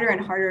are harder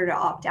and harder to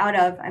opt out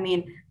of. I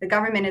mean, the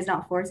government is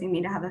not forcing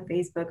me to have a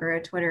Facebook or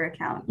a Twitter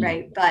account,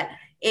 right? But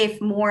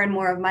if more and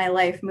more of my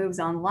life moves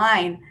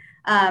online,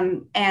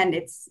 and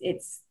it's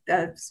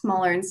a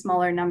smaller and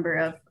smaller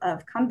number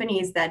of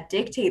companies that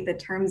dictate the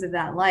terms of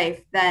that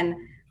life,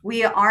 then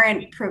we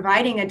aren't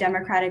providing a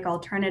democratic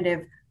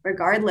alternative,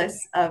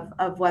 regardless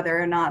of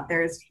whether or not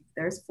there's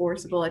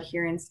forcible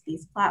adherence to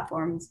these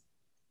platforms.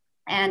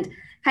 And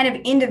kind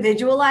of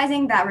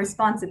individualizing that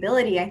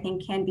responsibility, I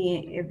think, can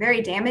be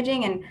very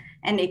damaging,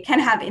 and it can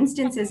have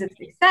instances of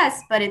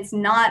success, but it's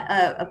not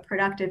a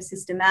productive,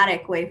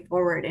 systematic way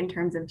forward in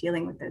terms of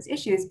dealing with those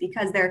issues,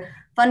 because they're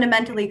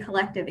fundamentally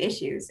collective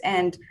issues.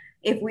 And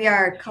if we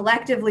are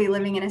collectively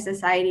living in a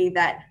society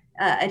that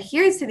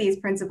adheres to these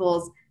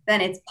principles, then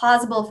it's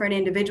possible for an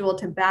individual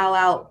to bow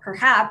out,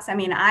 perhaps. I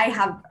mean, I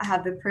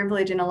have the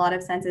privilege in a lot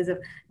of senses of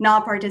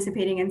not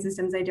participating in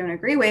systems I don't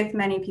agree with.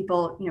 Many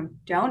people,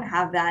 don't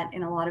have that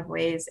in a lot of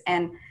ways.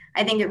 And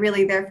I think it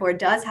really, therefore,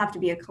 does have to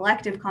be a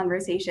collective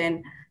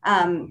conversation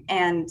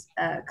and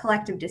a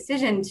collective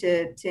decision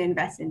to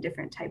invest in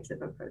different types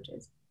of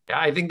approaches. Yeah,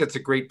 I think that's a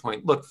great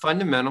point. Look,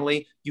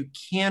 fundamentally, you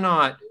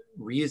cannot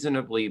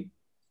reasonably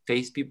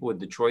face people with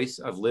the choice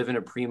of live in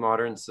a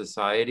pre-modern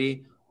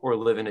society or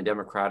live in a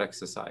democratic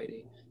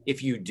society.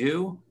 If you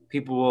do,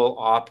 people will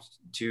opt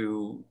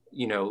to,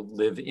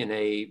 live in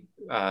a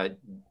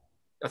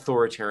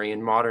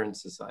authoritarian modern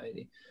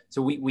society.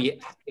 So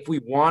if we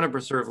want to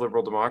preserve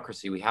liberal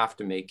democracy, we have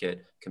to make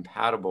it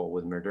compatible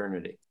with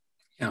modernity.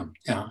 No,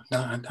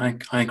 I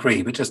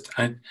agree, but just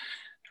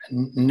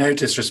no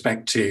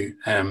disrespect to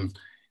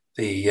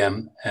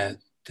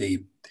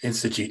the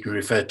institute you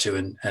referred to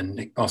and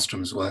Nick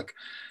Bostrom's work.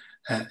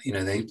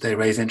 They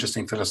raise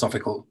interesting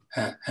philosophical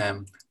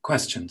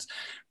questions,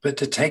 but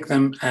to take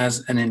them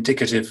as an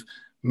indicative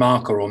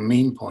marker or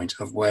mean point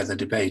of where the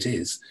debate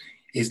is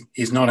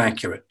not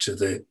accurate to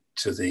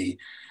the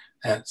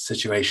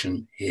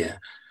situation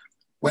here.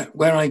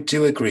 Where I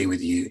do agree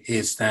with you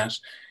is that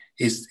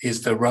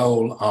is the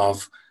role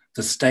of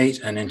the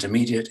state and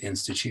intermediate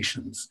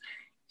institutions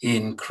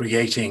in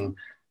creating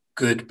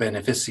good,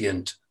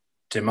 beneficent,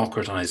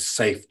 democratized,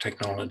 safe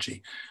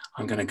technology.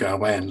 I'm going to go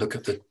away and look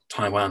at the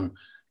Taiwan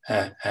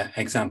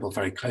example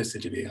very closely,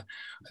 Divya.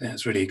 I think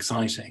that's really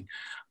exciting.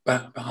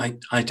 But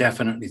I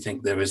definitely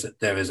think there is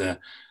a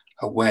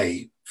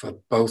way for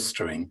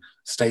bolstering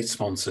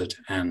state-sponsored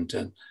and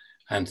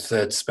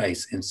third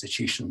space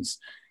institutions,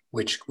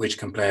 which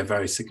can play a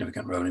very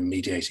significant role in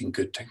mediating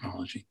good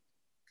technology.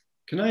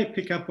 Can I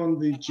pick up on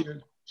the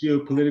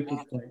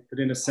geopolitical point that,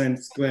 in a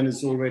sense, Glen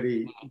has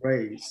already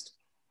raised?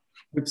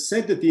 We've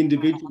said that the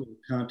individual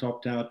can't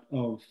opt out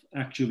of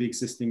actually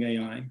existing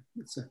AI.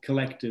 It's a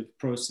collective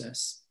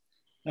process.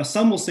 Now,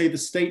 some will say the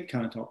state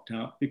can't opt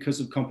out because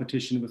of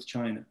competition with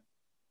China.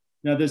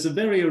 Now, there's a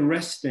very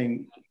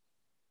arresting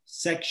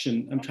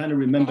section, I'm trying to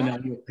remember now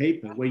in your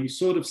paper, where you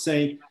sort of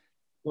say,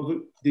 well,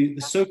 the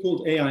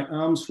so-called AI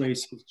arms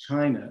race with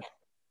China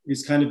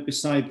is kind of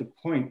beside the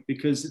point,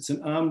 because it's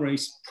an arms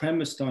race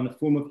premised on a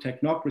form of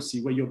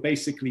technocracy where you're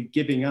basically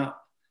giving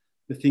up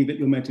the thing that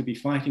you're meant to be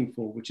fighting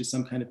for, which is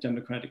some kind of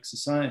democratic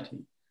society.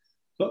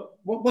 But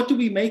what do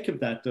we make of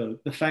that, though?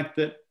 The fact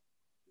that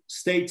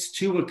states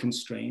too are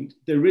constrained.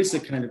 There is a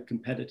kind of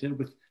competitor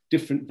with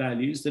different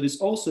values that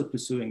is also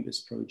pursuing this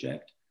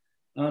project.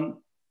 And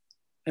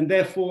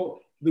therefore,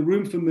 the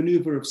room for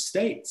maneuver of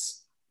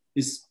states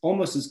is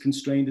almost as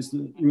constrained as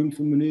the room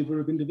for maneuver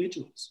of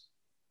individuals.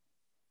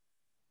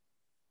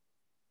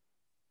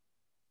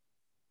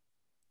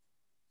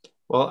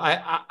 Well,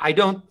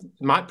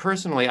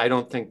 personally, I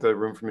don't think the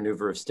room for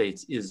maneuver of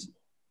states is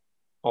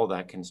all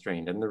that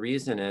constrained. And the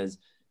reason is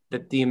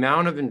that the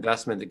amount of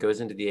investment that goes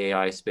into the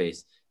AI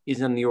space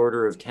is in the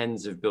order of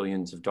tens of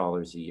billions of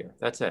dollars a year.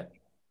 That's it.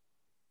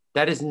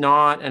 That is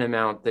not an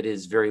amount that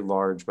is very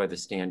large by the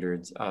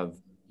standards of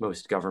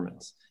most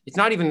governments. It's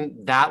not even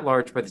that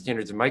large by the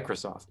standards of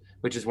Microsoft,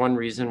 which is one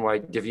reason why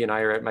Divya and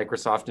I are at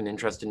Microsoft and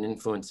interested in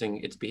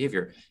influencing its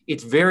behavior.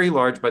 It's very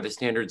large by the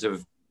standards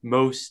of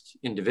most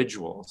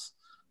individuals.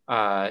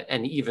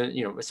 And even,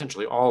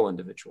 essentially all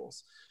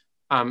individuals.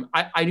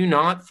 I do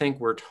not think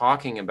we're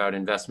talking about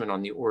investment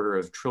on the order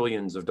of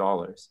trillions of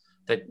dollars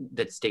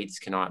that states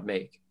cannot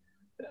make.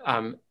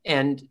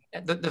 And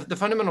the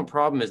fundamental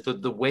problem is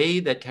that the way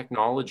that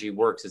technology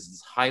works is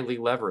it's highly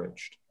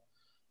leveraged.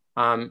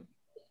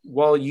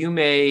 While you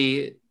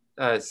may,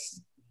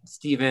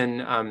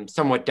 Stephen,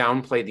 somewhat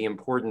downplay the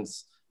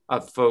importance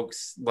of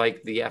folks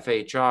like the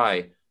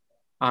FHI,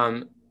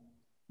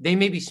 they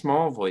may be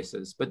small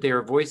voices, but they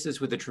are voices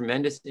with a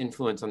tremendous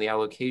influence on the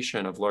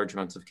allocation of large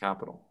amounts of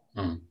capital.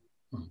 Mm.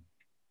 Mm.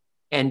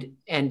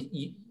 And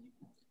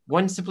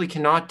one simply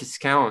cannot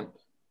discount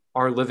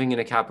our living in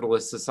a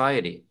capitalist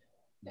society.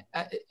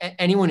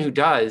 Anyone who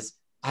does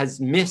has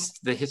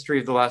missed the history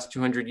of the last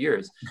 200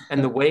 years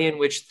and the way in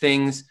which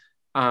things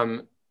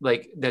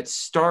like that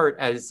start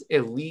as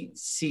elite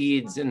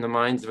seeds in the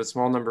minds of a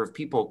small number of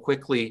people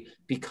quickly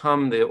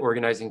become the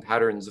organizing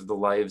patterns of the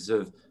lives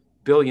of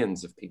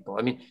billions of people.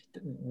 I mean,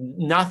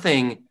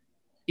 nothing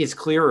is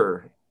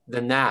clearer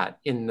than that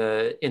in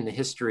the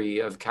history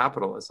of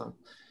capitalism.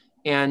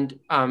 And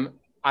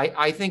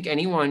I think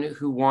anyone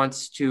who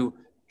wants to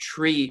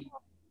treat,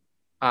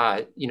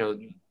 you know,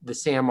 the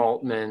Sam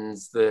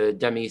Altmans, the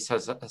Demis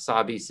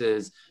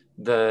Hassabises,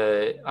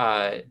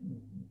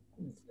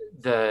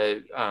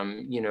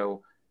 you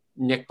know,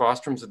 Nick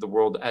Bostrom's of the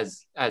world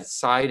as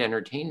side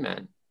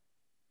entertainment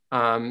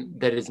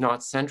that is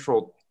not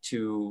central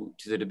to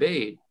the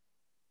debate,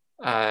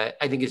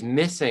 I think is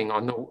missing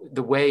on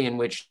the way in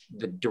which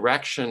the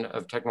direction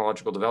of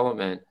technological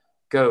development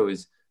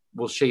goes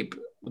will shape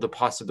the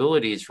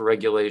possibilities for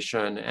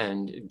regulation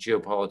and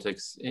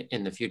geopolitics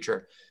in the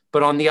future.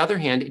 But on the other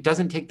hand, it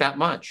doesn't take that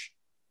much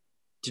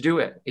to do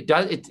it.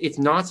 It's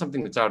not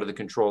something that's out of the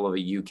control of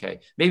a UK.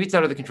 Maybe it's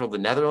out of the control of the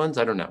Netherlands.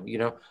 I don't know, you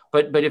know.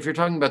 But if you're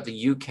talking about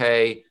the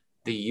UK,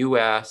 the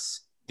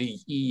US, the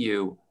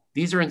EU,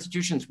 these are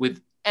institutions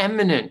with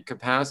eminent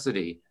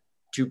capacity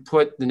to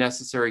put the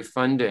necessary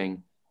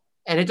funding.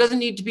 And it doesn't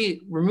need to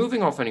be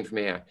removing all funding from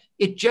AI.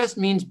 It just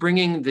means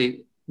bringing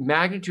the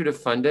magnitude of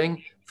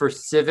funding for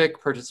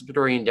civic,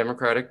 participatory, and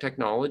democratic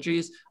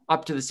technologies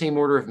up to the same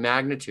order of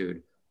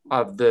magnitude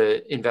of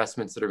the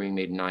investments that are being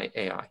made in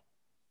AI.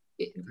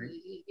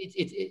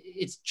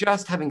 It's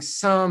just having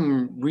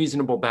some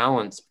reasonable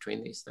balance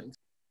between these things.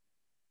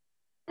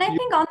 And I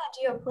think on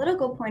the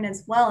geopolitical point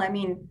as well, I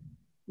mean,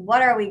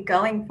 what are we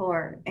going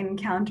for in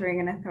countering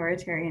an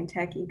authoritarian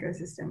tech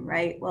ecosystem,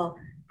 right? Well,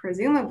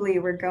 presumably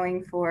we're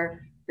going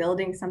for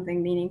building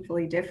something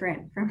meaningfully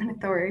different from an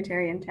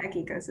authoritarian tech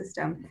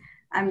ecosystem.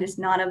 I'm just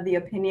not of the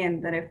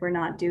opinion that if we're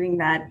not doing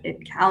that,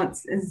 it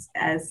counts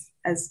as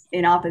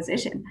in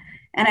opposition.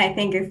 And I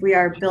think if we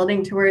are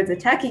building towards a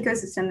tech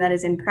ecosystem that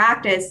is in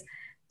practice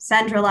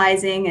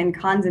centralizing and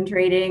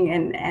concentrating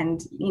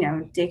and you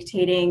know,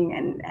 dictating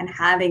and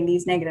having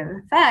these negative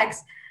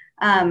effects,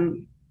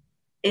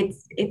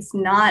 it's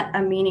not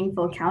a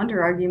meaningful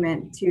counter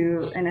argument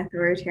to an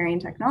authoritarian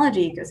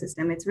technology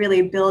ecosystem. It's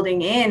really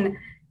building in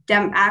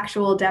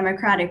actual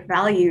democratic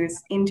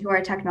values into our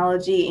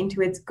technology,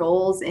 into its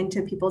goals,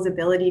 into people's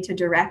ability to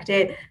direct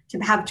it, to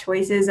have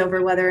choices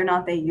over whether or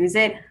not they use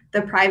it.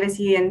 The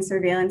privacy and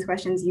surveillance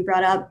questions you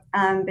brought up,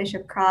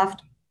 Bishop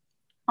Croft,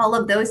 all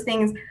of those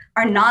things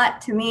are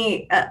not, to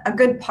me, a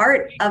good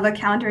part of a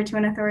counter to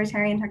an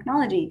authoritarian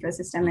technology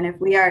ecosystem. And if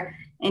we are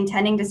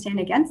intending to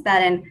stand against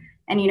that, and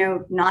you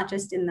know, not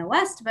just in the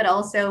West, but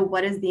also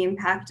what is the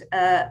impact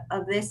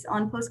of this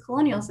on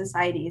post-colonial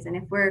societies? And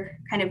if we're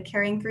kind of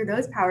carrying through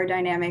those power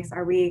dynamics,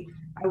 are we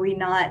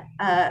not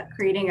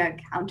creating a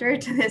counter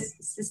to this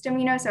system?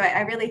 You know, so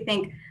I really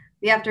think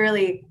we have to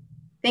really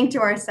think to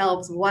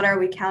ourselves, what are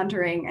we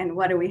countering and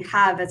what do we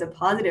have as a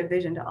positive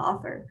vision to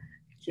offer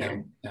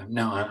here? Yeah,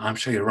 no, I'm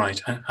sure you're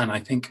right. And I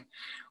think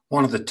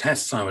one of the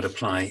tests I would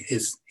apply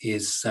is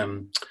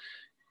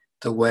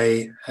the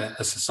way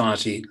a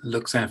society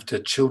looks after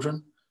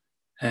children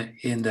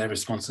in their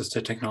responses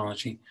to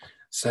technology.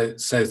 So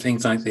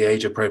things like the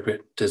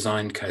age-appropriate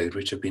design code,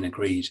 which have been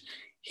agreed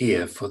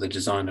here for the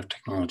design of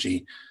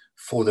technology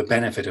for the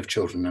benefit of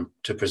children and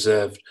to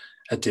preserve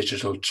a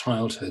digital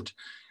childhood.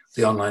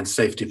 The online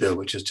safety bill,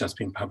 which has just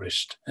been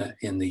published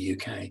in the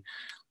UK.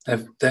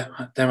 They're,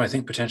 I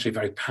think, potentially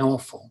very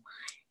powerful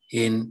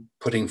in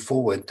putting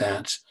forward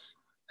that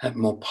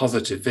more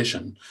positive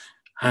vision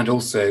and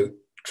also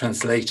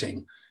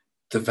translating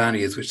the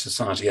values which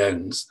society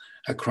owns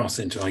across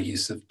into our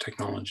use of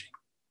technology.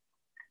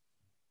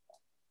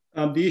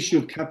 The issue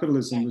of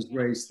capitalism was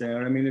raised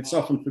there. I mean, it's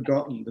often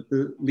forgotten that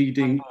the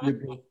leading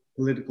liberal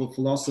political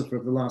philosopher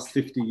of the last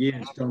 50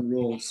 years, John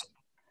Rawls,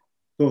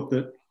 thought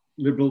that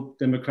liberal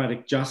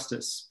democratic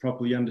justice,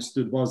 properly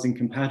understood, was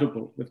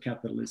incompatible with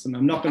capitalism.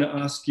 I'm not going to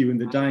ask you in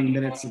the dying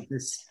minutes of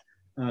this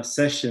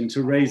session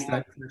to raise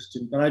that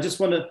question, but I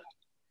just want to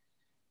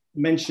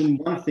mention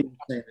one thing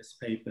in this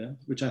paper,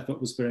 which I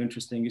thought was very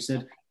interesting. You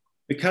said,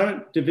 the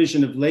current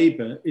division of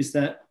labor is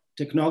that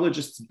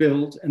technologists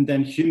build and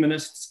then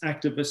humanists,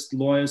 activists,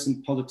 lawyers,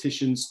 and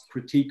politicians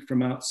critique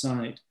from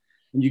outside.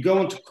 And you go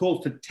on to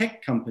call for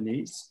tech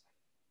companies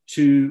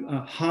to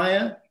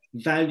hire,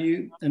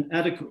 value, and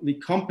adequately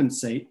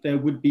compensate their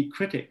would-be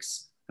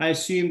critics. I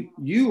assume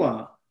you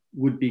are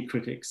would-be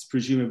critics,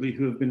 presumably,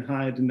 who have been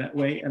hired in that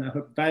way and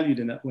are valued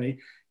in that way.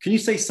 Can you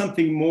say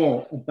something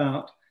more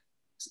about,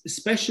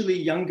 especially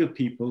younger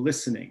people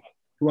listening,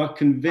 who are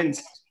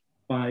convinced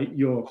by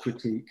your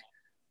critique?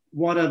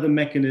 What are the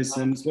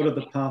mechanisms, what are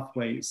the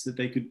pathways that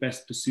they could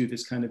best pursue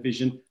this kind of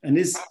vision? And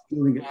is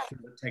doing it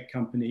through a tech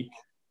company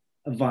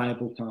a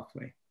viable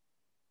pathway?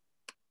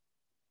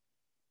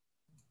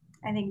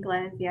 I think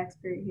Glen is the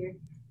expert here.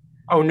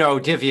 Oh no,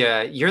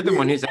 Divya, you're the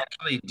one who's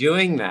actually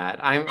doing that.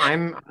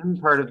 I'm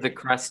part of the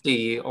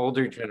crusty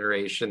older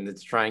generation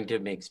that's trying to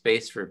make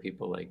space for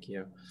people like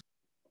you.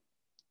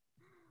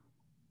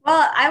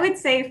 Well, I would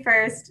say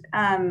first,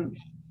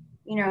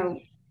 you know,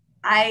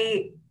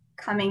 I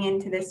coming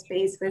into this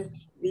space with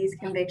these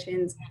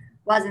convictions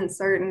wasn't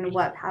certain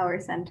what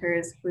power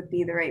centers would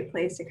be the right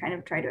place to kind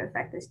of try to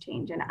affect this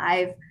change. And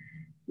I've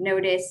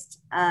noticed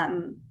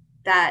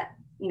that,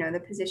 you know, the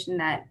position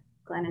that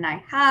Glen and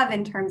I have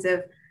in terms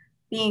of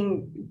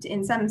being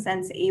in some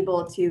sense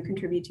able to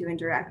contribute to and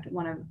direct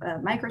one of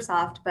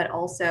Microsoft, but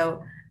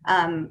also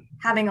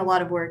having a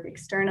lot of work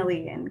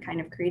externally and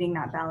kind of creating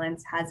that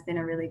balance has been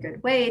a really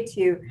good way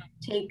to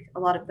take a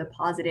lot of the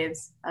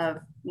positives of,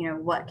 you know,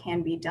 what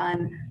can be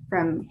done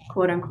from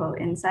quote unquote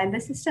inside the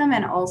system,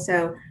 and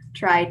also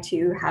try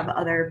to have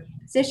other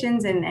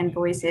positions and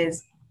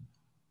voices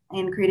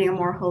in creating a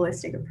more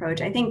holistic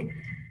approach. I think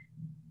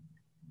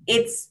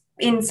it's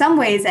in some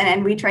ways,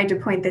 and we tried to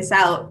point this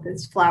out,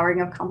 this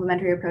flowering of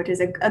complementary approaches,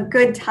 a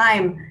good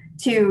time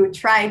to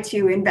try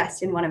to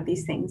invest in one of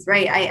these things,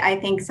 right? I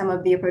think some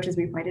of the approaches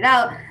we pointed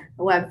out,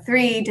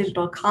 Web3,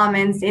 digital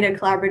commons, data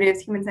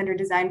collaboratives, human-centered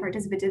design,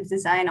 participative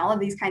design, all of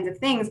these kinds of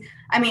things.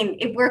 I mean,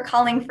 if we're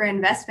calling for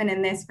investment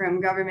in this from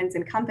governments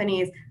and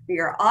companies, we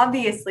are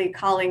obviously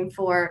calling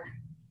for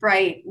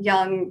bright,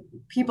 young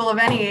people of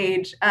any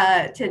age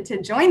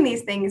to join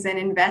these things and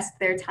invest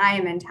their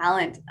time and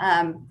talent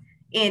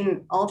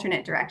in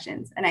alternate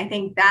directions. And I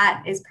think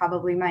that is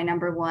probably my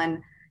number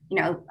one,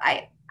 you know,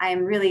 I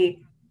am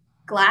really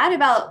glad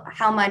about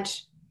how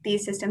much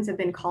these systems have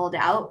been called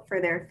out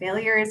for their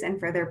failures and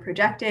for their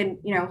projected,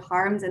 you know,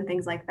 harms and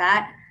things like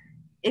that.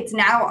 It's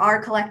now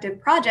our collective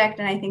project,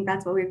 and I think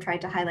that's what we've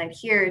tried to highlight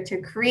here,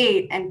 to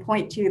create and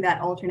point to that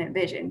alternate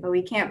vision. But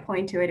we can't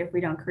point to it if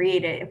we don't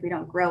create it, if we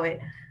don't grow it,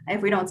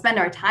 if we don't spend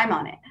our time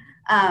on it.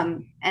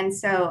 And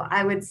so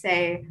I would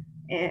say,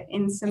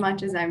 in so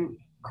much as I'm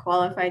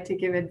qualified to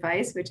give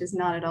advice, which is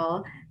not at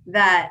all,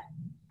 that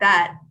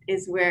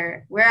is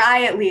where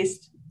I at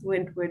least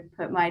would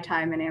put my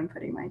time and am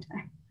putting my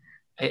time.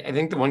 I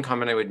think the one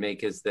comment I would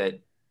make is that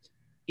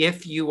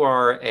if you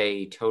are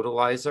a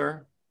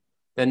totalizer,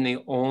 then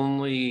the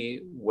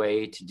only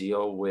way to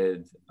deal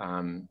with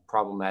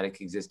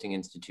problematic existing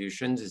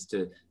institutions is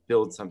to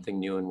build something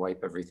new and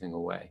wipe everything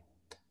away.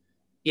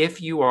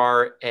 If you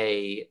are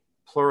a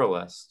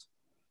pluralist,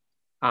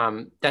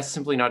 that's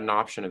simply not an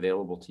option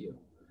available to you,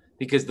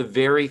 because the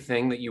very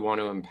thing that you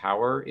want to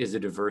empower is a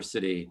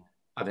diversity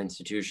of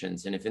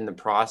institutions. And if in the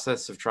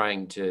process of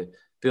trying to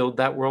build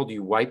that world,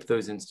 you wipe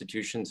those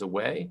institutions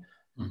away,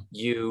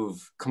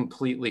 you've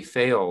completely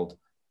failed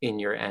in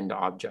your end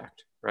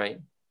object, right?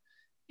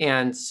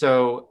 And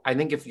so I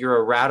think if you're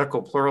a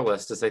radical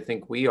pluralist, as I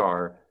think we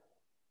are,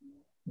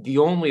 the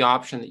only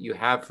option that you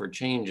have for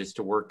change is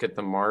to work at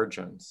the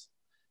margins,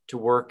 to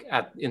work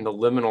in the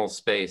liminal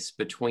space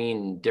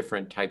between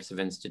different types of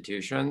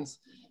institutions,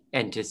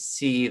 and to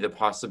see the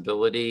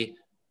possibility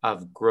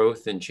of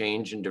growth and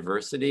change and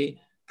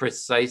diversity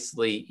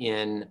precisely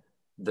in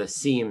the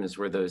seams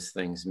where those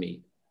things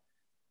meet.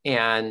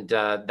 And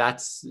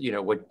that's, you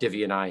know, what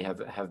Divya and I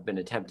have been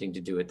attempting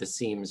to do at the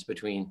seams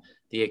between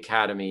the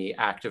academy,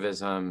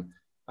 activism,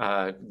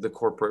 the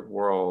corporate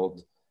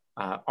world,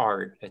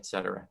 art,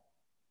 etc.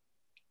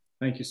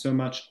 Thank you so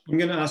much. I'm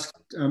going to ask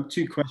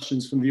two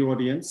questions from the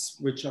audience,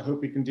 which I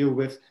hope we can deal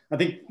with. I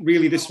think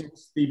really this one,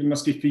 Stephen,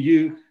 must be for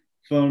you.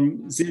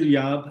 From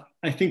Zilyab,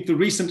 I think the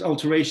recent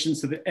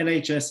alterations to the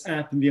NHS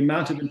app and the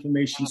amount of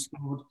information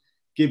stored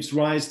gives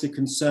rise to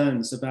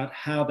concerns about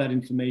how that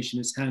information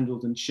is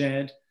handled and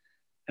shared.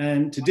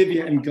 And to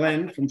Divya and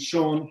Glen from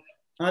Sean,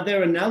 are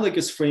there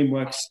analogous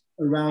frameworks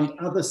around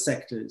other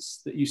sectors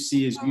that you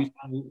see as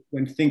useful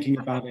when thinking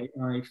about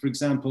AI? For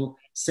example,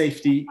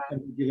 safety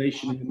and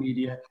regulation in the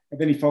media. And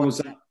then he follows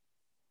up,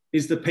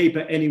 is the paper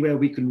anywhere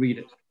we can read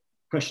it?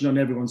 Question on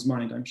everyone's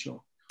mind, I'm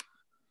sure.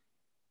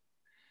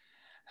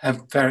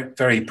 Very,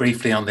 very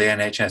briefly on the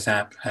NHS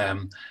app,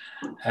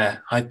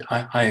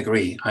 I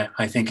agree.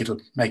 I think it'll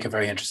make a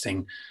very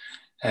interesting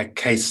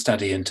case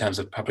study in terms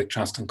of public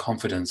trust and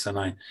confidence, and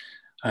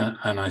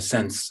I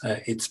sense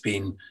it's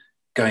been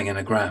going in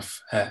a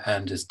graph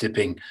and is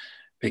dipping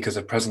because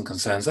of present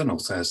concerns and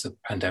also as the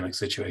pandemic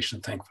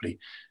situation thankfully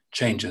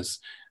changes.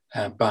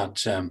 Yeah,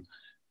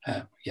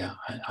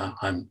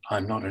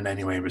 I'm not in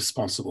any way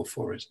responsible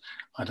for it.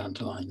 I'd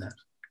underline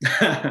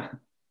that.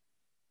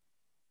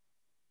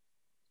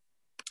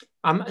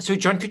 So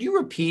John, could you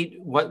repeat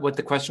what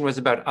the question was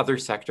about other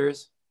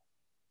sectors?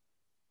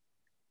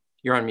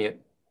 You're on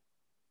mute.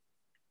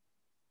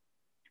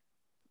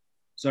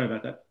 Sorry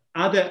about that.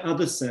 Are there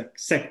other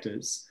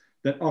sectors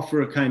that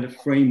offer a kind of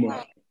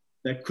framework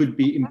that could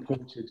be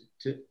imported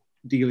to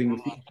dealing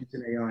with the issues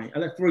in AI?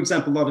 For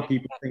example, a lot of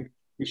people think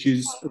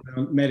issues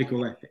around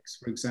medical ethics,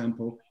 for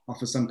example,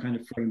 offer some kind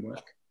of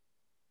framework.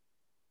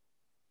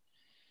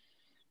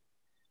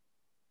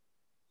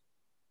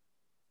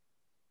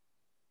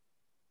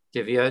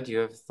 Divya, do you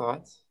have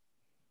thoughts?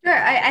 Sure.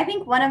 I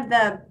think one of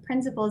the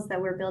principles that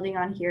we're building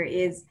on here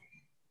is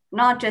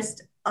not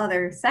just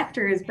other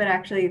sectors, but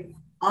actually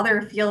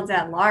other fields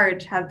at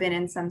large have been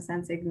in some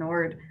sense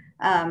ignored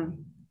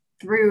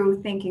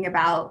through thinking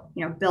about,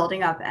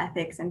 building up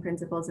ethics and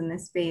principles in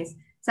this space,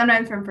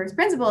 sometimes from first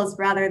principles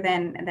rather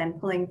than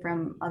pulling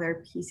from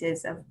other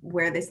pieces of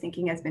where this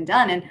thinking has been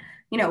done. And,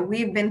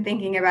 we've been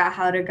thinking about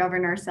how to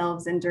govern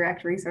ourselves and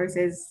direct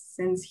resources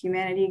since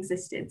humanity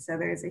existed. So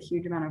there's a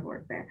huge amount of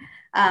work there.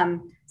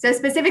 So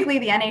specifically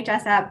the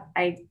NHS app,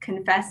 I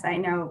confess I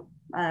know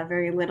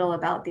very little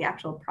about the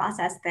actual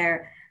process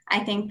there. I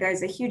think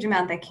there's a huge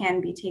amount that can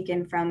be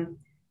taken from,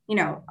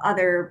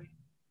 other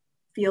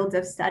fields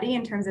of study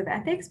in terms of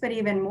ethics, but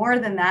even more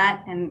than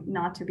that, and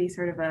not to be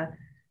sort of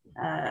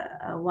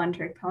a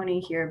one-trick pony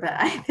here, but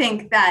I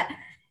think that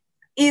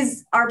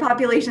are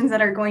populations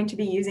that are going to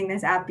be using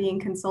this app being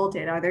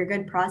consulted? Are there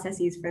good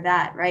processes for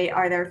that, right?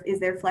 Is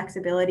there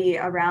flexibility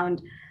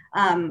around,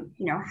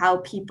 how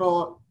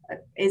people,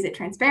 is it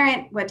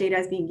transparent? What data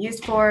is being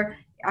used for?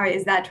 Or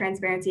is that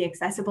transparency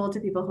accessible to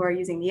people who are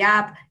using the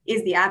app?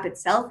 Is the app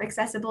itself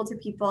accessible to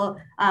people?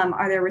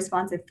 Are there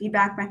responsive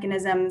feedback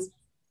mechanisms?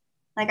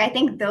 I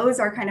think those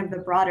are kind of the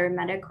broader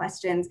meta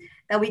questions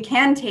that we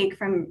can take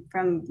from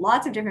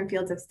lots of different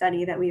fields of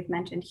study that we've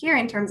mentioned here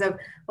in terms of,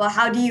 well,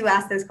 how do you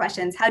ask those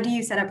questions? How do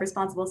you set up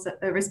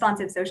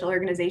responsive social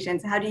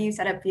organizations? How do you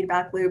set up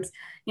feedback loops?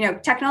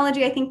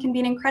 Technology, I think, can be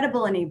an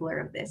incredible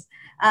enabler of this.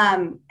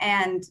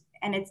 And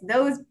it's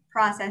those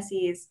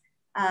processes,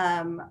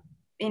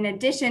 in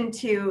addition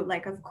to,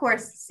 of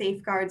course,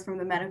 safeguards from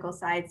the medical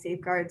side,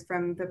 safeguards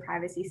from the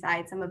privacy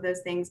side, some of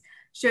those things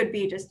should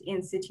be just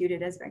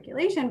instituted as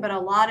regulation, but a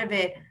lot of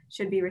it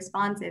should be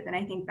responsive. And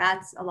I think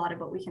that's a lot of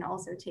what we can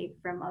also take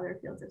from other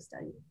fields of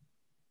study.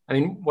 I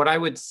mean, what I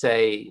would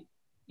say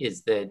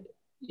is that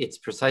it's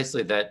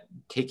precisely that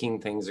taking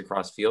things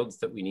across fields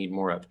that we need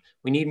more of.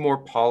 We need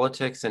more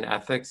politics and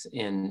ethics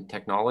in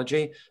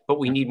technology, but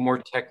we need more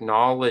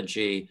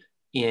technology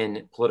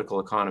in political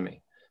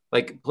economy.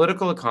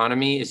 Political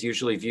economy is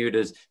usually viewed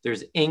as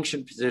there's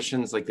ancient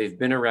positions, they've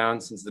been around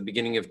since the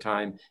beginning of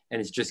time, and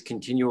it's just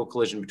continual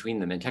collision between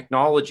them. And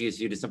technology is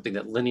viewed as something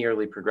that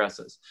linearly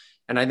progresses.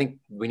 And I think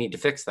we need to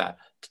fix that.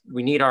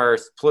 We need our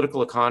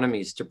political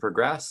economies to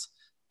progress,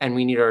 and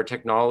we need our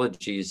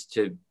technologies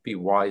to be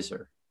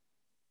wiser.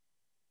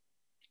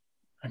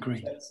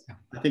 Agree.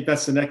 I think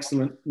that's an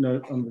excellent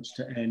note on which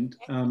to end.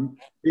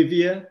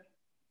 Divya,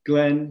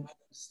 Glen,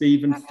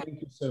 Stephen,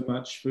 thank you so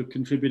much for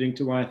contributing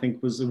to what I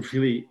think was a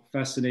really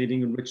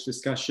fascinating and rich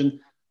discussion.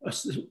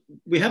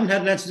 We haven't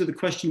had an answer to the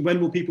question,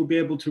 when will people be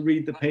able to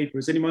read the paper?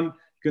 Is anyone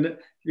going to,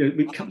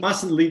 we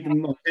mustn't leave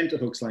them on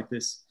tenterhooks like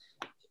this.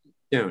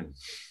 Soon,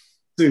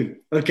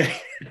 okay.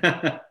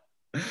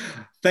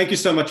 Thank you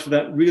so much for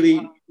that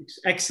really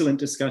excellent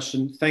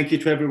discussion. Thank you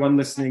to everyone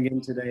listening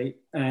in today,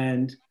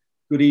 and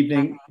good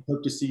evening.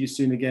 Hope to see you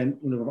soon again,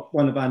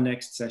 one of our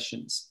next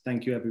sessions.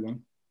 Thank you,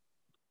 everyone.